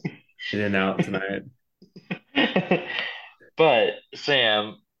spend it in and out tonight. but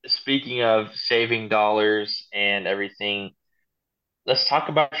Sam, speaking of saving dollars and everything, let's talk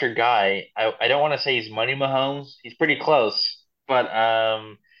about your guy. I don't want to say he's Money Mahomes. He's pretty close, but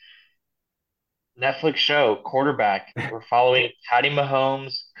Netflix show quarterback. We're following Patty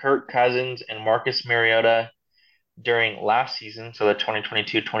Mahomes, Kirk Cousins, and Marcus Mariota during last season, so the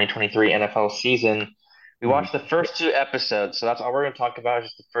 2022-2023 NFL season. We Mhm. watched the first two episodes, so that's all we're going to talk about,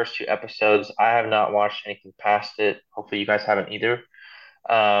 just the first two episodes. I have not watched anything past it. Hopefully, you guys haven't either.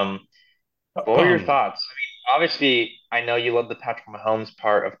 Um, what were your thoughts? I mean, obviously, I know you love the Patrick Mahomes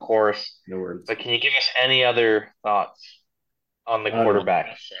part, of course, No words. but can you give us any other thoughts on the Uh,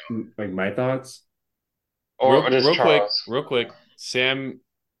 quarterback? like my thoughts. Or just Charles? Real quick. Sam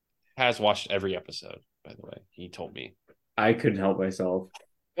has watched every episode, by the way. He told me. I couldn't help myself.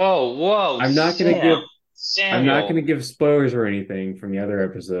 Whoa, I'm not gonna Sam, give I'm not Samuel. gonna give spoilers or anything from the other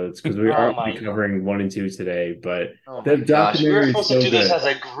episodes because we Oh are my, covering 1 and 2 today. But oh the my gosh, we were documentary is supposed to so do this good. as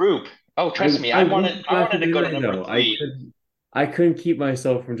a group. Oh, I trust me, I would I have to wanted to do go to that number though. three. I couldn't keep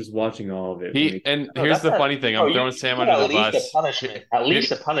myself from just watching all of it when He it. and No, here's that's the not. funny thing. Bro, I'm throwing you Sam get under the at least a bus. punishment. At Here-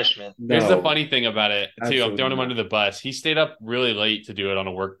 least a punishment. Here's the No, funny thing about it too. I'm absolutely throwing him not. under the bus. He stayed up really late to do it on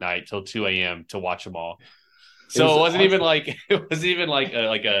a work night till 2 a.m. to watch them all. It So was it wasn't even awesome. like it wasn't even like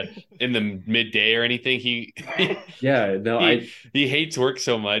a in the midday or anything. Yeah, no, He hates work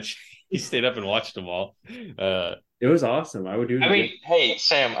so much. He stayed up and watched them all. it was awesome. I would do it I again. mean, hey,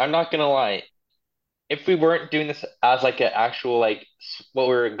 Sam, I'm not gonna lie. If we weren't doing this as like an actual like what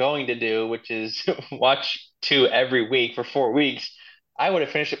we were going to do, which is watch two every week for 4 weeks, I would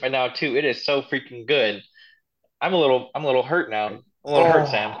have finished it by now too. It is so freaking good. I'm a little hurt now. I'm a little hurt,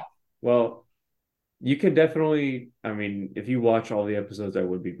 Sam. Oh, well, you could definitely. I mean, if you watch all the episodes, I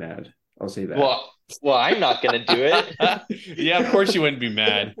would be mad. I'll say that. Well, I'm not gonna do it yeah, of course you wouldn't be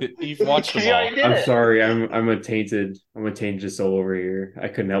mad. You've watched because them you all. already did I'm it. sorry. I'm a tainted soul over here. I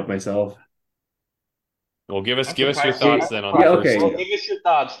couldn't help myself. Well, I'm give us your surprised. thoughts I'm then on the Yeah. surprised. first. Well, Okay. give us your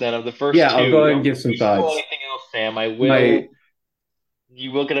thoughts then of the first Yeah. I'll two. go ahead and give some If you spoil thoughts. anything else, Sam, I My will.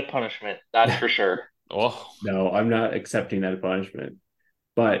 You will get a punishment. That's for sure. Oh, No, I'm not accepting that punishment.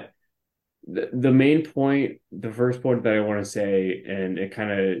 But the main point, the first point that I want to say, and it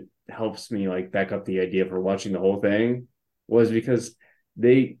kind of helps me like back up the idea for watching the whole thing was because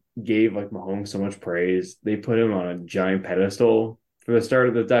they gave like Mahomes so much praise. They put him on a giant pedestal for the start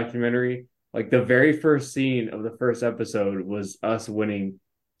of the documentary. Like the very first scene of the first episode was us winning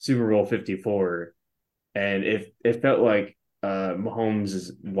Super Bowl 54. And it felt like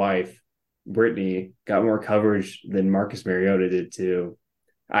Mahomes' wife, Brittany, got more coverage than Marcus Mariota did too.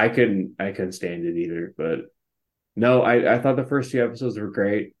 I couldn't stand it either, but no, I thought the first few episodes were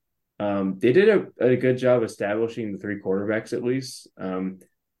great. They did a good job establishing the three quarterbacks at least.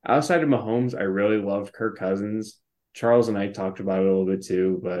 Outside of Mahomes, I really loved Kirk Cousins. Charles and I talked about it a little bit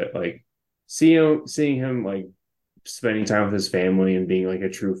too, but like seeing him like spending time with his family and being like a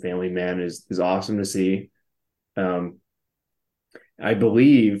true family man is awesome to see. Um, I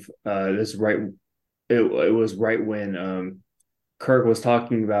believe this right. It was right when Kirk was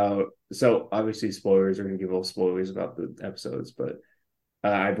talking about. So obviously, spoilers are going to give all spoilers about the episodes, but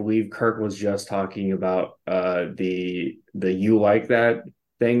I believe Kirk was just talking about the you like that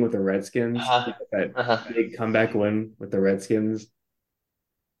thing with the Redskins, Uh-huh. that Uh-huh. big comeback win with the Redskins,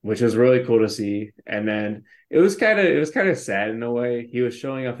 which was really cool to see. And then it was kind of sad in a way. He was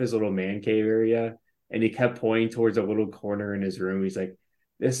showing off his little man cave area, and he kept pointing towards a little corner in his room. He's like,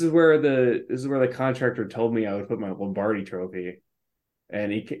 "This is where the contractor told me I would put my Lombardi trophy."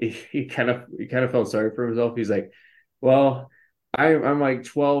 And he kind of felt sorry for himself. He's like, "Well, I'm like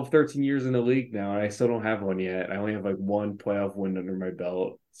 12, 13 years in the league now, and I still don't have one yet. I only have like one playoff win under my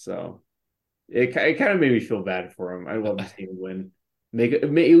belt." So it kind of made me feel bad for him. I love to see him win,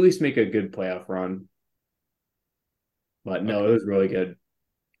 at least make a good playoff run. But no, it Okay. was really good. It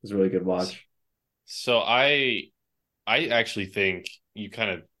was a really good watch. So I actually think you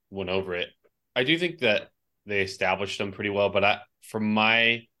kind of went over it. I do think that they established them pretty well, but from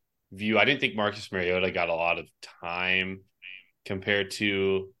my view, I didn't think Marcus Mariota got a lot of time compared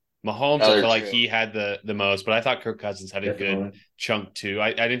to Mahomes. I Other felt like two. he had the most, but I thought Kirk Cousins had a good Definitely. chunk too.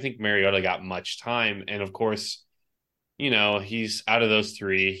 I didn't think Mariota got much time, and of course, he's out of those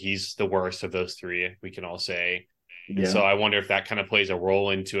three, he's the worst of those three. We can all say. And so Yeah. I wonder if that kind of plays a role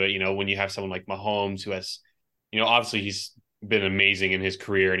into it. When you have someone like Mahomes who has, obviously he's been amazing in his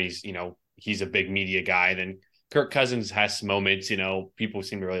career and he's a big media guy. Then Kirk Cousins has moments, people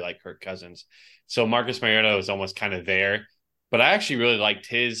seem to really like Kirk Cousins. So Marcus Mariota was almost kind of there. But I actually really liked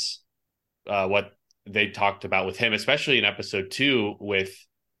what they talked about with him, especially in episode 2 with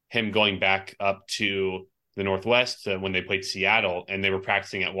him going back up to the Northwest when they played Seattle and they were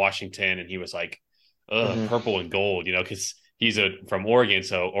practicing at Washington and he was like, Mm-hmm. purple and gold, because he's from Oregon,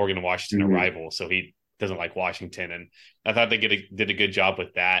 so Oregon and Washington are Mhm. rival, so he doesn't like Washington, and I thought they did a good job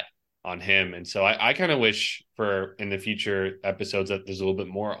with that on him, and so I kind of wish for in the future episodes that there's a little bit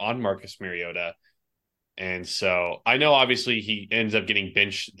more on Marcus Mariota, and so I know obviously he ends up getting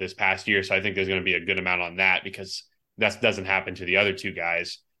benched this past year, so I think there's going to be a good amount on that because that doesn't happen to the other two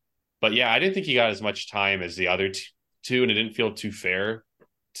guys, but yeah, I didn't think he got as much time as the other two, and it didn't feel too fair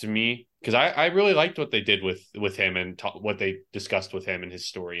to me because I really liked what they did with him and what they discussed with him and his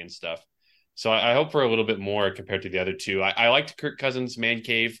story and stuff. So I hope for a little bit more compared to the other two. I liked Kirk Cousins' man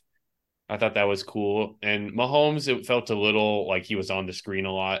cave. I thought that was cool. And Mahomes, it felt a little like he was on the screen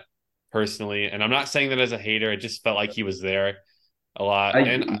a lot personally. And I'm not saying that as a hater. It just felt like he was there a lot. I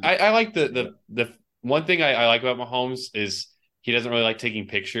And I like the one thing I like about Mahomes is he doesn't really like taking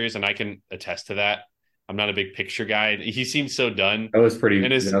pictures, and I can attest to that. I'm not a big picture guy. He seems so done, and that was pretty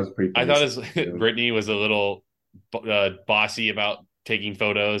I funny thought stuff his too. Brittany was a little bossy about taking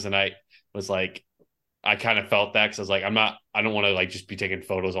photos, and I was like, I kind of felt that because I was like, I don't want to like just be taking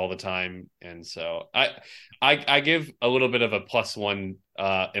photos all the time, and so I give a little bit of a +1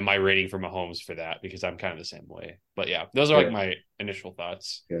 in my rating for Mahomes for that because I'm kind of the same way. But yeah, those are like Yeah, my initial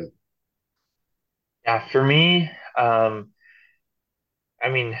thoughts. good. Yeah, for me, I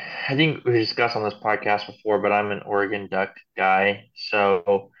mean, I think we discussed on this podcast before, but I'm an Oregon Duck guy.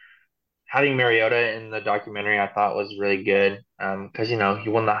 So having Mariota in the documentary, I thought was really good. Because he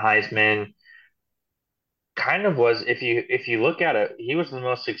won the Heisman. Kind of was, if you look at it, he was the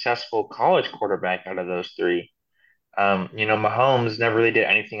most successful college quarterback out of those three. Mahomes never really did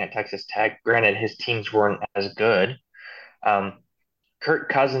anything at Texas Tech. Granted, his teams weren't as good. Um, Kirk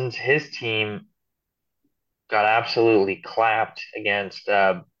Cousins, his team got absolutely clapped against,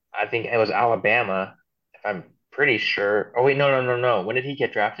 I think it was Alabama, if I'm pretty sure. Oh, wait, no, no, no, no. When did he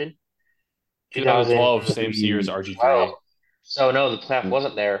get drafted? 2012, same year as 2012. RG3. So, no, the clap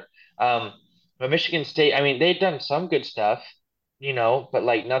wasn't there. Um, but Michigan State, I mean, they'd done some good stuff, but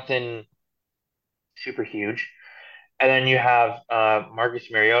like nothing super huge. And then you have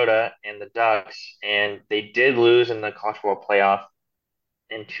Marcus Mariota and the Ducks, and they did lose in the college football playoff.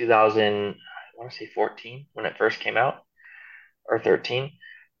 in 2000, I want to say 14 when it first came out, or 13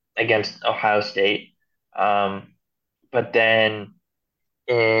 against Ohio State. Um, but then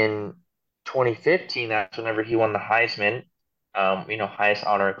in 2015, that's whenever he won the Heisman, highest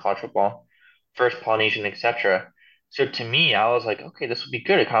honor in college football, first Polynesian, etc. So to me, I was like, okay, this would be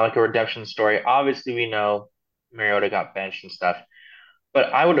good. Kind of like a redemption story. Obviously, we know Mariota got benched and stuff,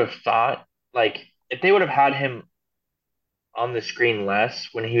 but I would have thought like if they would have had him on the screen less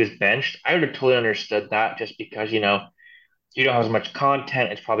when he was benched, I would have totally understood that just because, you don't have as much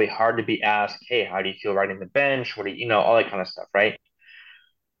content. It's probably hard to be asked, hey, how do you feel riding the bench? What do you, all that kind of stuff, right?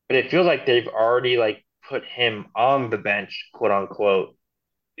 But it feels like they've already like put him on the bench, quote unquote,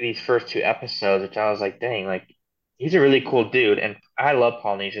 these first two episodes, which I was like, dang, like he's a really cool dude. And I love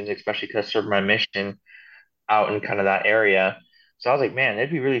Polynesians, especially because I served my mission out in kind of that area. So I was like, man,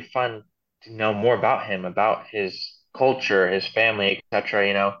 it'd be really fun to know more about him, about his culture, his family,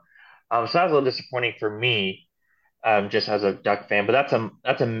 etc. So that was a little disappointing for me, just as a Duck fan. But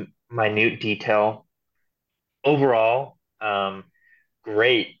that's a minute detail. Overall,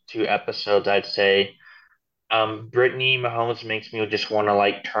 great two episodes, I'd say. Brittany Mahomes makes me just want to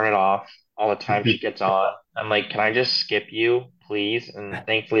like turn it off all the time she gets on. I'm like, can I just skip you, please? And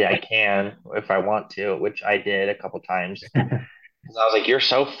thankfully I can if I want to, which I did a couple times. Because I was like, you're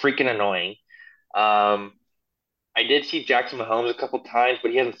so freaking annoying. Um, I did see Jackson Mahomes a couple times,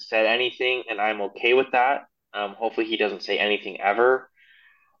 but he hasn't said anything, and I'm okay with that. Hopefully he doesn't say anything ever.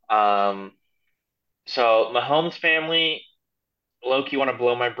 Um, so Mahomes family, low-key want to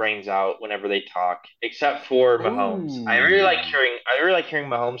blow my brains out whenever they talk, except for Mahomes. Ooh. I really like hearing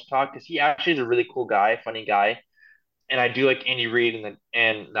Mahomes talk because he actually is a really cool guy, funny guy, and I do like Andy Reid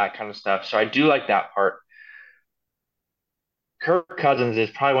and that kind of stuff. So I do like that part. Kirk Cousins is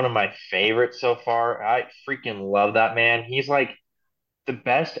probably one of my favorites so far. I freaking love that man. He's like the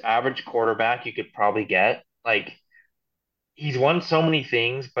best average quarterback you could probably get. Like he's won so many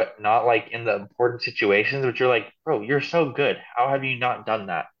things, but not like in the important situations, which you're like, bro, you're so good. How have you not done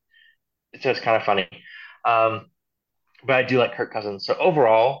that? It's just kind of funny. Um, but I do like Kirk Cousins. So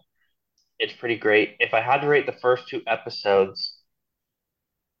overall, it's pretty great. If I had to rate the first two episodes,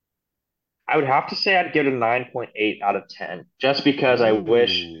 I would have to say I'd give it a 9.8 out of 10, just because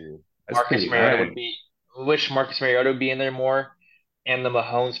Ooh. That's Marcus pretty Mariota high. would be, wish Marcus Mariota would be in there more. And the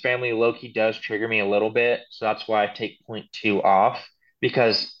Mahomes family low-key does trigger me a little bit. So that's why I take point 0.2 off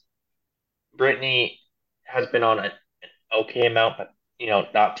because Brittany has been on an okay amount, but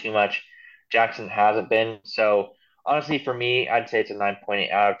not too much. Jackson hasn't been. So honestly, for me, I'd say it's a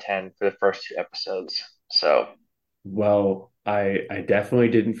 9.8 out of 10 for the first two episodes. So Well, I definitely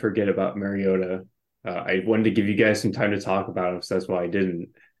didn't forget about Mariota. I wanted to give you guys some time to talk about him, so that's why I didn't.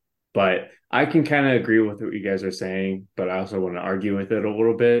 But I can kind of agree with what you guys are saying, but I also want to argue with it a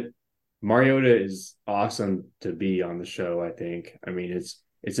little bit. Mariota is awesome to be on the show, I think. I mean,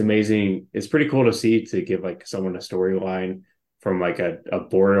 it's amazing. It's pretty cool to see to give like someone a storyline from like a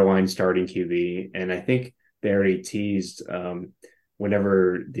borderline starting QB. And I think they already teased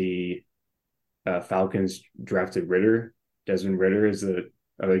whenever the Falcons drafted Ritter, Desmond Ritter is the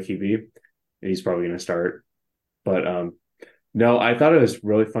other QB. He's probably going to start. But no, I thought it was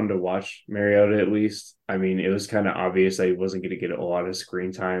really fun to watch Mariota at least. I mean, it was kind of obvious that he wasn't going to get a lot of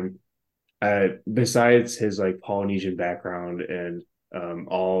screen time. Besides his like Polynesian background and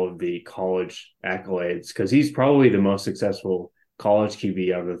all of the college accolades, because he's probably the most successful college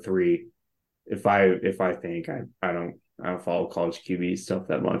QB out of the three. If I think I don't follow college QB stuff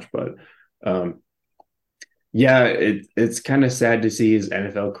that much, but um, yeah, it's kind of sad to see his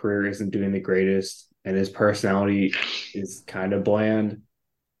NFL career isn't doing the greatest, and his personality is kind of bland.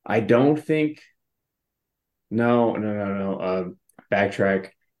 I don't think. No, no, no, no. Backtrack.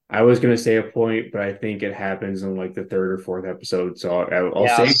 I was gonna say a point, but I think it happens in like the third or fourth episode. So I'll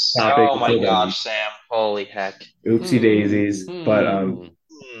save yes. the topic Oh my until then. gosh, Sam. Holy heck. Oopsie Hmm. daisies. But Hmm.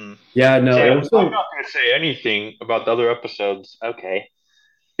 Hmm. yeah, no, Sam, I'm not going to say anything about the other episodes. Okay.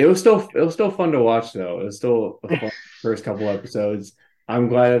 it was still fun to watch though. It was still a fun first couple episodes. I'm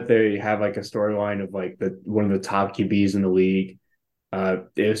glad that they have like a storyline of like the one of the top QBs in the league.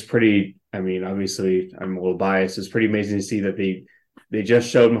 It was pretty. I mean, obviously, I'm a little biased. It's pretty amazing to see that they just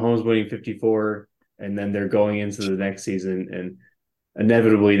showed Mahomes winning 54, and then they're going into the next season, and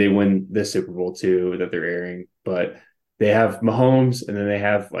inevitably they win this Super Bowl too that they're airing. But they have Mahomes, and then they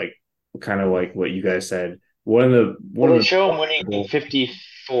have like kind of like what you guys said. One of the one Well, of they the show him winning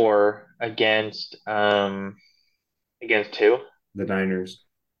 54 against who? the Niners.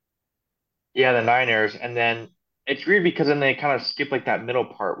 Yeah, the Niners, and then it's weird because then they kind of skip like that middle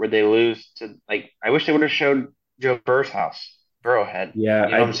part where they lose to like I wish they would have showed Joe Burrow's house. Burrowhead. Yeah,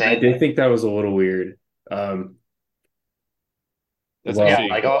 You know what I'm I saying? did think that was a little weird. That's Well, Yeah, actually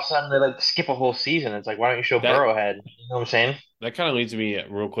like all of a sudden they like skip a whole season. It's like, why don't you show that Burrowhead? You know what I'm saying? that kind of leads me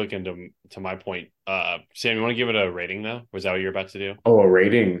real quick into my point. Sam, you want to give it a rating though? Was that what you're about to do? oh, a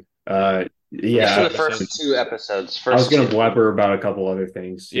rating. Yeah. For Just the for Yeah, the two first episodes? two episodes, I was first gonna two. blabber about a couple other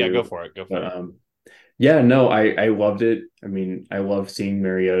things Yeah, too, go for it. Go for but it. yeah, no, I loved it. I mean, I love seeing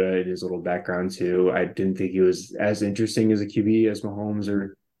Mariota and his little background too. I didn't think he was as interesting as a QB as Mahomes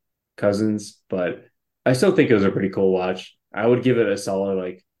or Cousins, but I still think it was a pretty cool watch. I would give it a solid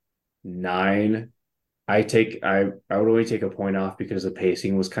like 9. I would only take a point off because the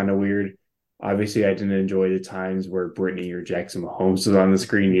pacing was kind of weird. Obviously, I didn't enjoy the times where Brittany or Jackson Mahomes was on the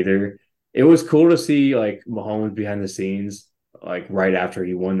screen either. It was cool to see like Mahomes behind the scenes, like right after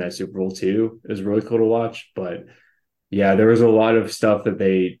he won that Super Bowl too. It was really cool to watch. But yeah, there was a lot of stuff that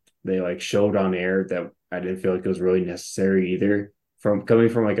they like showed on air that I didn't feel like it was really necessary either. From coming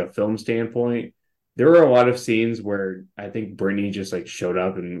from like a film standpoint, there were a lot of scenes where I think Brittany just like showed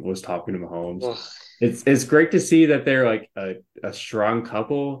up and was talking to Mahomes. Ugh. It's great to see that they're like a strong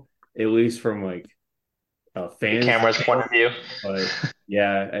couple, at least from like a The fan's camera's point of view. but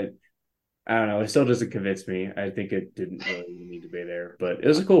yeah, I don't know. It still doesn't convince me. I think it didn't really need to be there, but it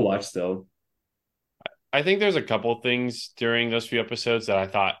was a cool watch still. I think there's a couple things during those few episodes that I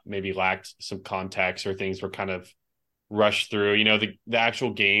thought maybe lacked some context or things were kind of rushed through. You know, the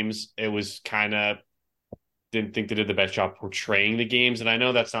actual games, it was kind of didn't think they did the best job portraying the games. And I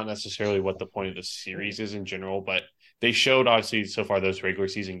know that's not necessarily what the point of the series is in general, but they showed obviously so far those regular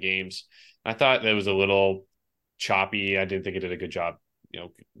season games. I thought that was a little choppy. I didn't think it did a good job,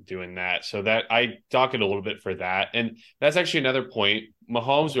 doing that. So that I dock it a little bit for that. And that's actually another point.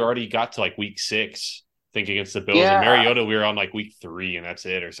 Mahomes already got to like week 6, I think against the Bills, and Yeah. Mariota we were on like week 3, and that's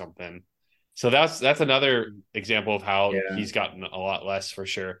it or something. So that's another example of how Yeah. he's gotten a lot less for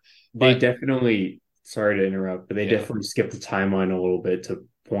sure. They But definitely, sorry to interrupt, but they yeah, definitely skipped the timeline a little bit to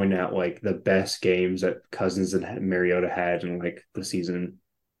point out like the best games that Cousins and Mariota had in like the season.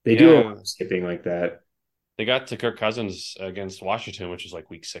 They do a lot yeah, of skipping like that. they got to Kirk Cousins against Washington, which is like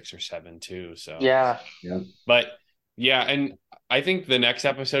week 6 or 7 too. So, Yeah. Yeah. but yeah, and I think the next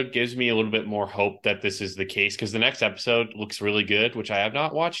episode gives me a little bit more hope that this is the case because the next episode looks really good, which I have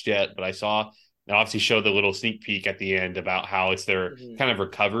not watched yet, but I saw and obviously showed the little sneak peek at the end about how it's their Mhm. kind of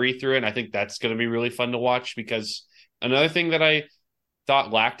recovery through it. And I think that's going to be really fun to watch because another thing that I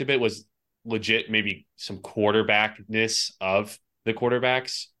thought lacked a bit was legit maybe some quarterbackness of the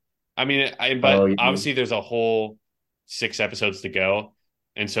quarterbacks. I mean, Oh, but yeah. obviously there's a whole 6 episodes to go,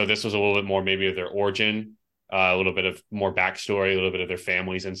 and so this was a little bit more maybe of their origin, a little bit of more backstory, a little bit of their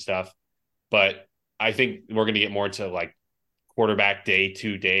families and stuff. But I think we're going to get more into like quarterback day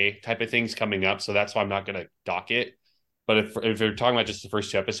to day type of things coming up, so that's why I'm not going to dock it. But if you're talking about just the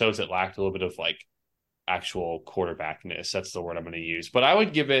first 2 episodes, it lacked a little bit of like actual quarterbackness. That's the word I'm going to use. But I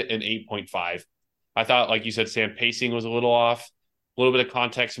would give it an 8.5. I thought, like you said, Sam, pacing was a little off. A little bit of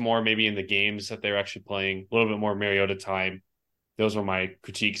context more maybe in the games that they're actually playing. A little bit more Mariota time. Those were my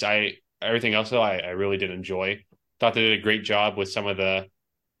critiques. Everything else though, I really did enjoy. Thought they did a great job with some of the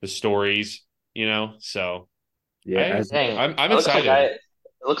stories, So Yeah. As Dang. I'm It looks like excited.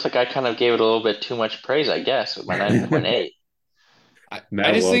 I kind of gave it a little bit too much praise, I guess, with my 9.8. I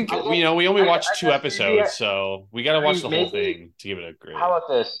Matt just loved think it. we only watched I two guess maybe episodes, so we got to watch the whole maybe thing to give it a how grade. about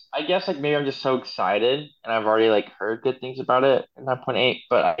this? I guess like maybe I'm just so excited and I've already like heard good things about it at 9.8,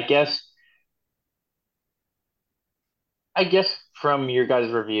 but I guess from your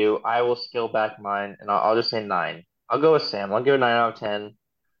guys' review, I will scale back mine and I'll just say 9. I'll go with Sam. I'll give it 9 out of 10.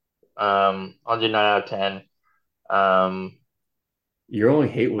 I'll do 9 out of 10. Um, Your only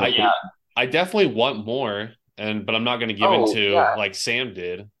hate was yeah. I definitely want more, but I'm not going to give Oh, into yeah. like Sam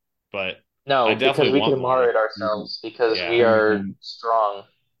did. But I No, because definitely we want can more. moderate ourselves because we Yeah, are strong.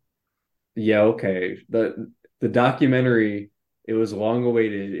 yeah, okay. The documentary, it was long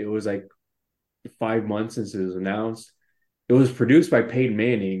awaited. It was like 5 months since it was announced. It was produced by Peyton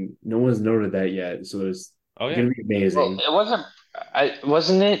Manning. No one's noted that yet, so it's oh yeah. gonna be Well, amazing. it wasn't.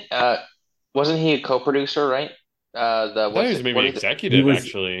 Wasn't it. Wasn't he a co-producer, right? The I thought he what's was it? maybe What is it? He executive was,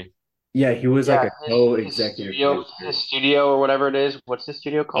 actually. yeah, he was like Yeah, a his co-executive studio, producer. or whatever it is. What's the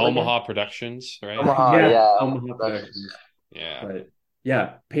studio called again? Omaha Productions, right? Omaha. Yeah, Yeah, Omaha Omaha Productions. Productions. Yeah. But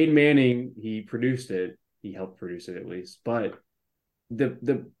yeah, Peyton Manning, he produced it. He helped produce it at least. But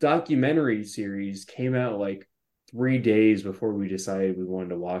the documentary series came out like 3 days before we decided we wanted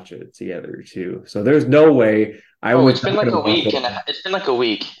to watch it together too. So there's no way I Oh, was it's been not like gonna a watch week, it and it's been like a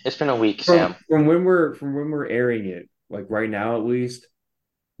week. It's been a week, Sam. from when we're airing it, like right now at least,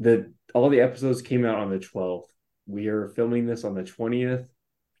 the all the episodes came out on the 12th. we are filming this on the 20th.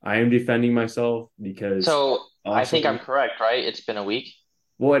 I am defending myself because So I also, think I'm correct, right? It's been a week.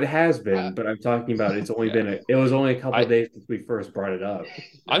 well, it has Uh, been, but I'm talking about it's only yeah. been it was only a couple of I days since we first brought it up.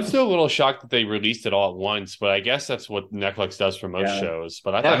 I'm still a little shocked that they released it all at once, but I guess that's what Netflix does for most Yeah, shows.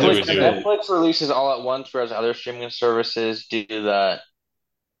 But I I thought they was would Netflix do kind it. of Netflix releases all at once, whereas other streaming services do that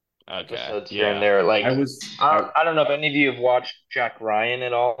Okay. episodes here and Yeah. there. I Like was I I don't know if any of you have watched Jack Ryan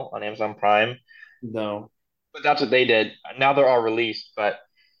at all on Amazon Prime, no. but that's what they did. Now they're all released, but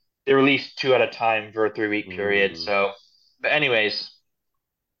they released two at a time for a 3 week period. Mm, So, but anyways,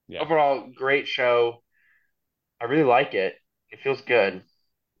 yeah. overall great show. I really like it. It feels good.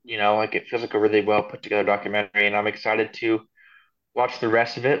 Like it feels like a really well put together documentary, and I'm excited to watch the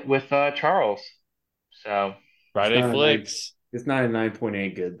rest of it with Charles. So It's Friday not a nine. flicks. It's not a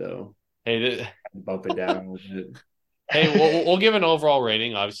 9.8 good though. Hey, Bump it down a little bit. hey, we'll give an overall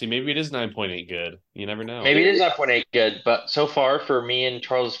rating. Obviously, maybe it is 9.8 good. You never know. maybe it is 9.8 good, but so far for me and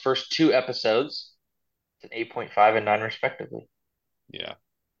Charles' first two episodes, it's an 8.5 and 9 respectively. Yeah.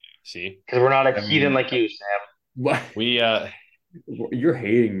 See, Because we're not a I heathen mean, like you, Sam. what we you're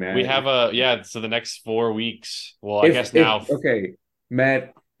hating, we Matt. have yeah. So the next 4 weeks. Well, I guess If now. okay,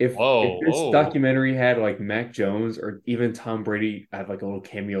 Matt, if Whoa, this whoa. documentary had like Mac Jones or even Tom Brady have like a little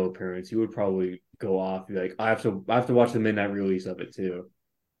cameo appearance, you would probably go off. Be like, I have to watch the midnight release of it too.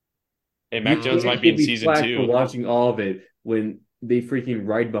 Hey, You Mac Jones can't might be give in me season flack for two. watching all of it when they freaking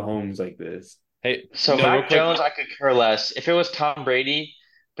ride Mahomes like this. Hey, So real Mac quick. Jones, I could care less. If it was Tom Brady,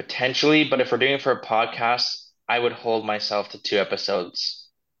 potentially, but if we're doing it for a podcast, I would hold myself to two episodes,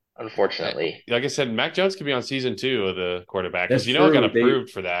 unfortunately. Like I said, Mac Jones could be on season 2 of the quarterback because That's it got true.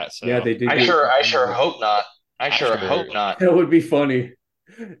 approved for that. Yeah, So they did I get sure I sure confirmed. hope not. I I sure sure. hope not. That would be funny.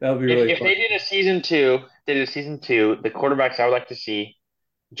 That would be really If they funny. did a season two, the quarterbacks I would like to see,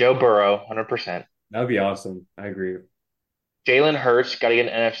 Joe Burrow, 100%. That would be awesome. I agree. Jalen Hurts, got to get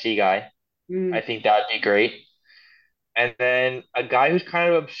an NFC guy. I Mm, think that'd be great. And then a guy who's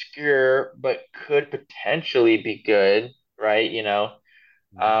kind of obscure but could potentially be good, right?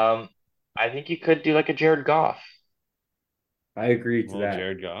 Um, I think you could do like a Jared Goff, I agree to Well, that.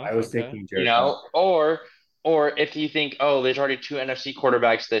 Jared I Goff. was Okay. thinking Jared Goff. or if you think, oh, there's already two NFC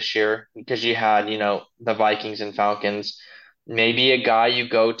quarterbacks this year because you had, the Vikings and Falcons, maybe a guy you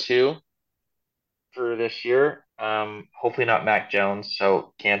go to for this year. Hopefully not Mac Jones,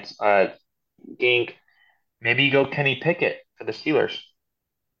 so can't Gink. Maybe you go Kenny Pickett for the Steelers.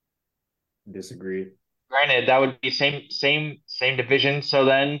 Disagree. Granted, that would be same division. So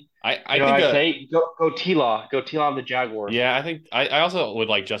then, I think I'd say go T-Law, of the Jaguars. yeah, I think I also would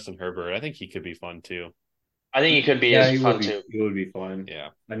like Justin Herbert. I think he could be fun too. I think he could be Yeah, as he would fun be. too. He would be fun. Yeah.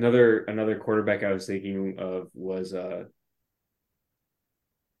 Another quarterback I was thinking of was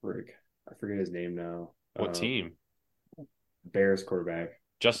frick. I forget his name now. What team? Bears quarterback.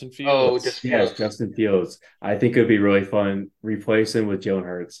 Justin Oh, Fields. just Yes, Fields. Justin Fields. I think it'd be really fun. Replace him with Jalen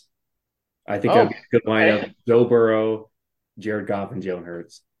Hurts. I think that'd Oh, be a good okay. lineup. Joe Burrow, Jared Goff, and Jalen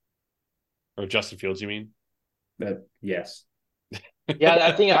Hurts. Or Justin Fields, you mean? That yes. Yeah,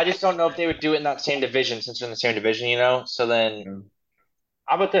 I just don't know if they would do it in that same division since they're in the same division. So then, Yeah.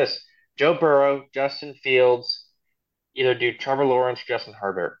 how about this? Joe Burrow, Justin Fields, either do Trevor Lawrence, Justin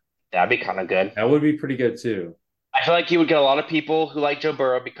Herbert. That'd be kind of good. That would be pretty good too. I feel like he would get a lot of people who like Joe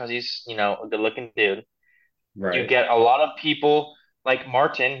Burrow because he's, a good-looking dude. You Right. get a lot of people like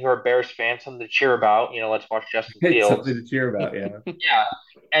Martin who are Bears fans, something to cheer about. Let's watch Justin It's something Fields. to cheer about, yeah. Yeah.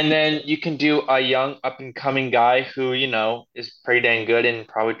 And then you can do a young up and coming guy who, is pretty dang good and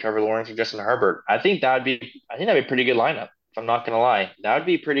probably Trevor Lawrence or Justin Herbert. I think that'd be a pretty good lineup, if I'm not gonna lie. That would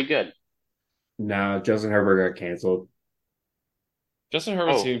be pretty good. Now Justin Herbert got canceled. Justin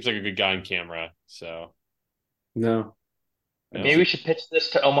Herbert Oh, seems like a good guy on camera. So No, I no. maybe we disagree. should pitch this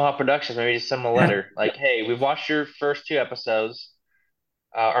to Omaha Productions. Maybe just send them a letter. Like, hey, we've watched your first two episodes.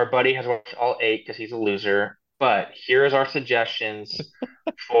 Our buddy has watched all eight because he's a loser. But here's our suggestions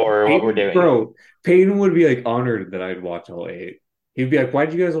for what we're doing. Peyton would be like honored that I'd watch all eight. He'd be like,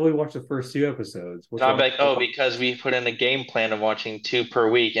 "Why'd you guys only watch the first two episodes? And I'd be like, oh, because we put in a game plan of watching two per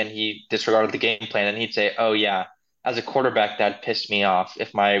week, and he disregarded the game plan, and he'd say, oh yeah, as a quarterback, that pissed me off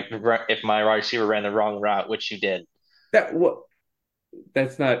if my wide receiver ran the wrong route, which you did. That what?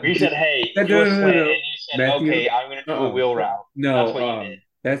 That's not. You said, hey, No, do no, a no, no, slant, and no. you said, Matthew. okay, I'm gonna do a Uh-uh. wheel route. That's No, what you did.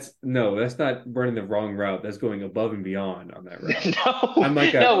 that's not running the wrong route. That's going above and beyond on that route. No, I'm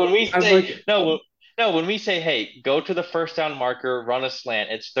like no. When we I'm say like, no, no, when we say, hey, go to the first down marker, run a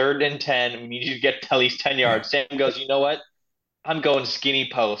slant. It's 3rd and 10. We need you to get to at least 10 yards. Sam goes, you know what? I'm going skinny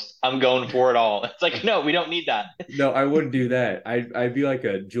post. I'm going for it all. It's like, no, we don't need that. No, I wouldn't do that. I'd be like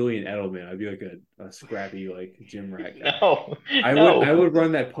a Julian Edelman. I'd be like a scrappy like gym rat guy. No, I no. would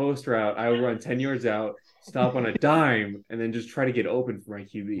run that post route. I would run 10 yards out, stop on a dime, and then just try to get open for my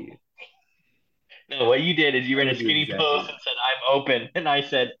QB. No, what you did is you I ran a would do skinny exactly post that. and said, I'm open. And I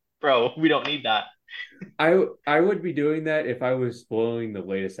said, bro, we don't need that. I would be doing that if I was spoiling the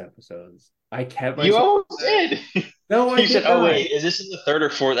latest episodes. I kept You myself. almost did. No, I You said, did oh, not. wait, is this in the third or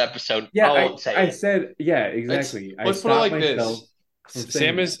fourth episode? Yeah, I won't say I it. said yeah, exactly. I Let's put it stopped like myself this. from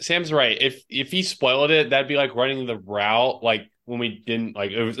saying that. Sam's right. If he spoiled it, that'd be like running the route like when we didn't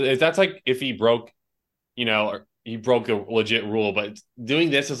like it was, that's like if he broke, or he broke a legit rule, but doing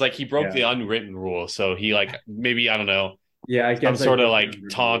this is like he broke the Yeah. unwritten rule. So he like maybe I don't know, Yeah, I some guess I sort of broke the like unwritten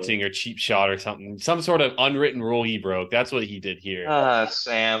taunting rule. or cheap shot or something. Some sort of unwritten rule he broke. That's what he did here.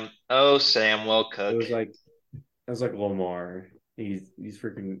 Sam. Oh, Sam, well It cook. was like Lamar. He's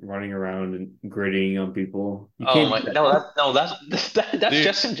freaking running around and gritting on people. You Oh can't my, do that. that's Dude,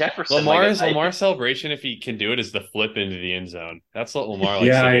 Justin Jefferson. Like, Lamar's celebration, if he can do it, is the flip into the end zone. That's what Lamar likes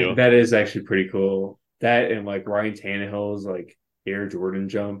Yeah, to do. that is actually pretty cool. That and like Ryan Tannehill's like Air Jordan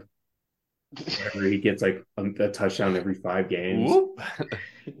jump, whenever he gets like a touchdown every 5 games. Whoop.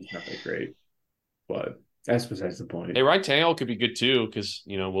 It's not that great, but that's besides the point. Hey, Ryan Tannehill could be good too, because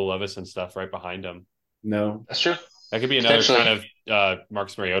Will Levis and stuff right behind him. No, that's true. That could be another Potentially. kind of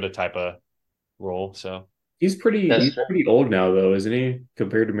Marcus Mariota type of role. So he's That's true. pretty old now though, isn't he?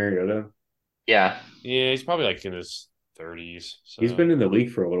 Compared to Mariota, Yeah. yeah, he's probably like in his 30s. So he's been in the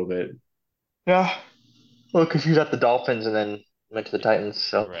league for a little bit. Yeah. Well, because he was at the Dolphins and then went to the Titans,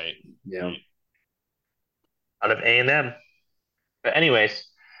 so right. Yeah, out of A&M. But anyways,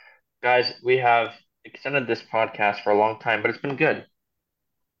 guys, we have extended this podcast for a long time, but it's been good.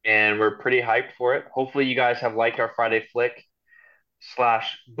 And we're pretty hyped for it. Hopefully you guys have liked our Friday flick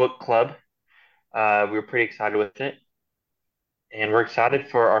 / book club. We were pretty excited with it. And we're excited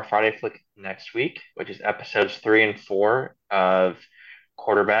for our Friday flick next week, which is episodes 3 and 4 of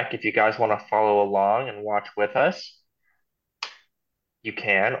Quarterback. If you guys want to follow along and watch with us, you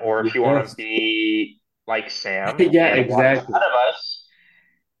can. Or if you want to yes, be like Sam yeah, and watch ahead exactly. of us,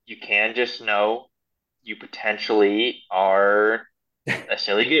 you can just know you potentially are a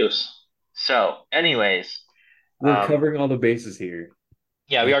silly goose. So, anyways, We're um, covering all the bases here.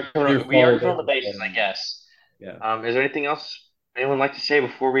 yeah, Like, either we are follow covering the them bases, or I not. guess. Yeah. Is there anything else anyone would like to say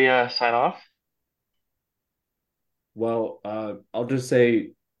before we sign off? Well, I'll just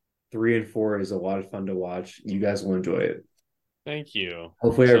say 3 and 4 is a lot of fun to watch. You guys will enjoy it. Thank you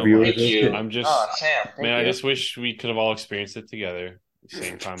Hopefully, our so viewers much. Thank you. I'm Oh, just, Sam, thank man, I you. just wish we could have all experienced it together,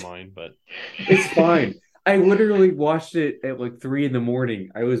 same timeline, but It's fine. I literally watched it at like 3 in the morning.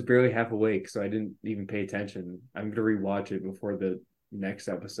 I was barely half awake, so I didn't even pay attention. I'm gonna rewatch it before the next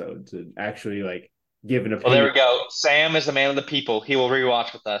episode to actually like give an Well, there we opinion. go. Sam is the man of the people. He will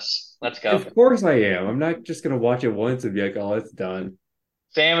rewatch with us. Let's go. Of course I am. I'm not just gonna watch it once and be like, oh, it's done.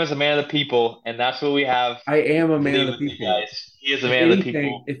 Sam is the man of the people, and that's what we have I am a to man leave of the with you people. guys. He is the man of the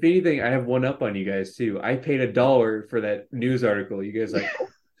people. If anything, I have one up on you guys too. I paid $1 for that news article. You guys like, oh,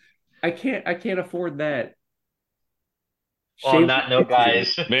 I can't afford that. Well, on Shame that on note, you.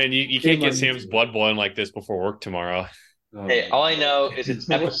 guys, man, you can't Shame get on you Sam's two. blood boiling like this before work tomorrow. Oh hey, my all I know is it's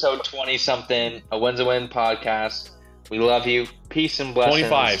God. episode 20 something, a Wins a Win podcast. We love you. Peace and blessings.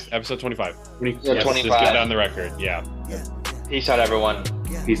 25, episode 25. Yeah, Yes, just 25. get down the record. Yeah. Peace out, everyone.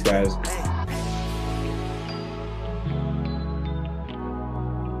 Peace, guys. Hey,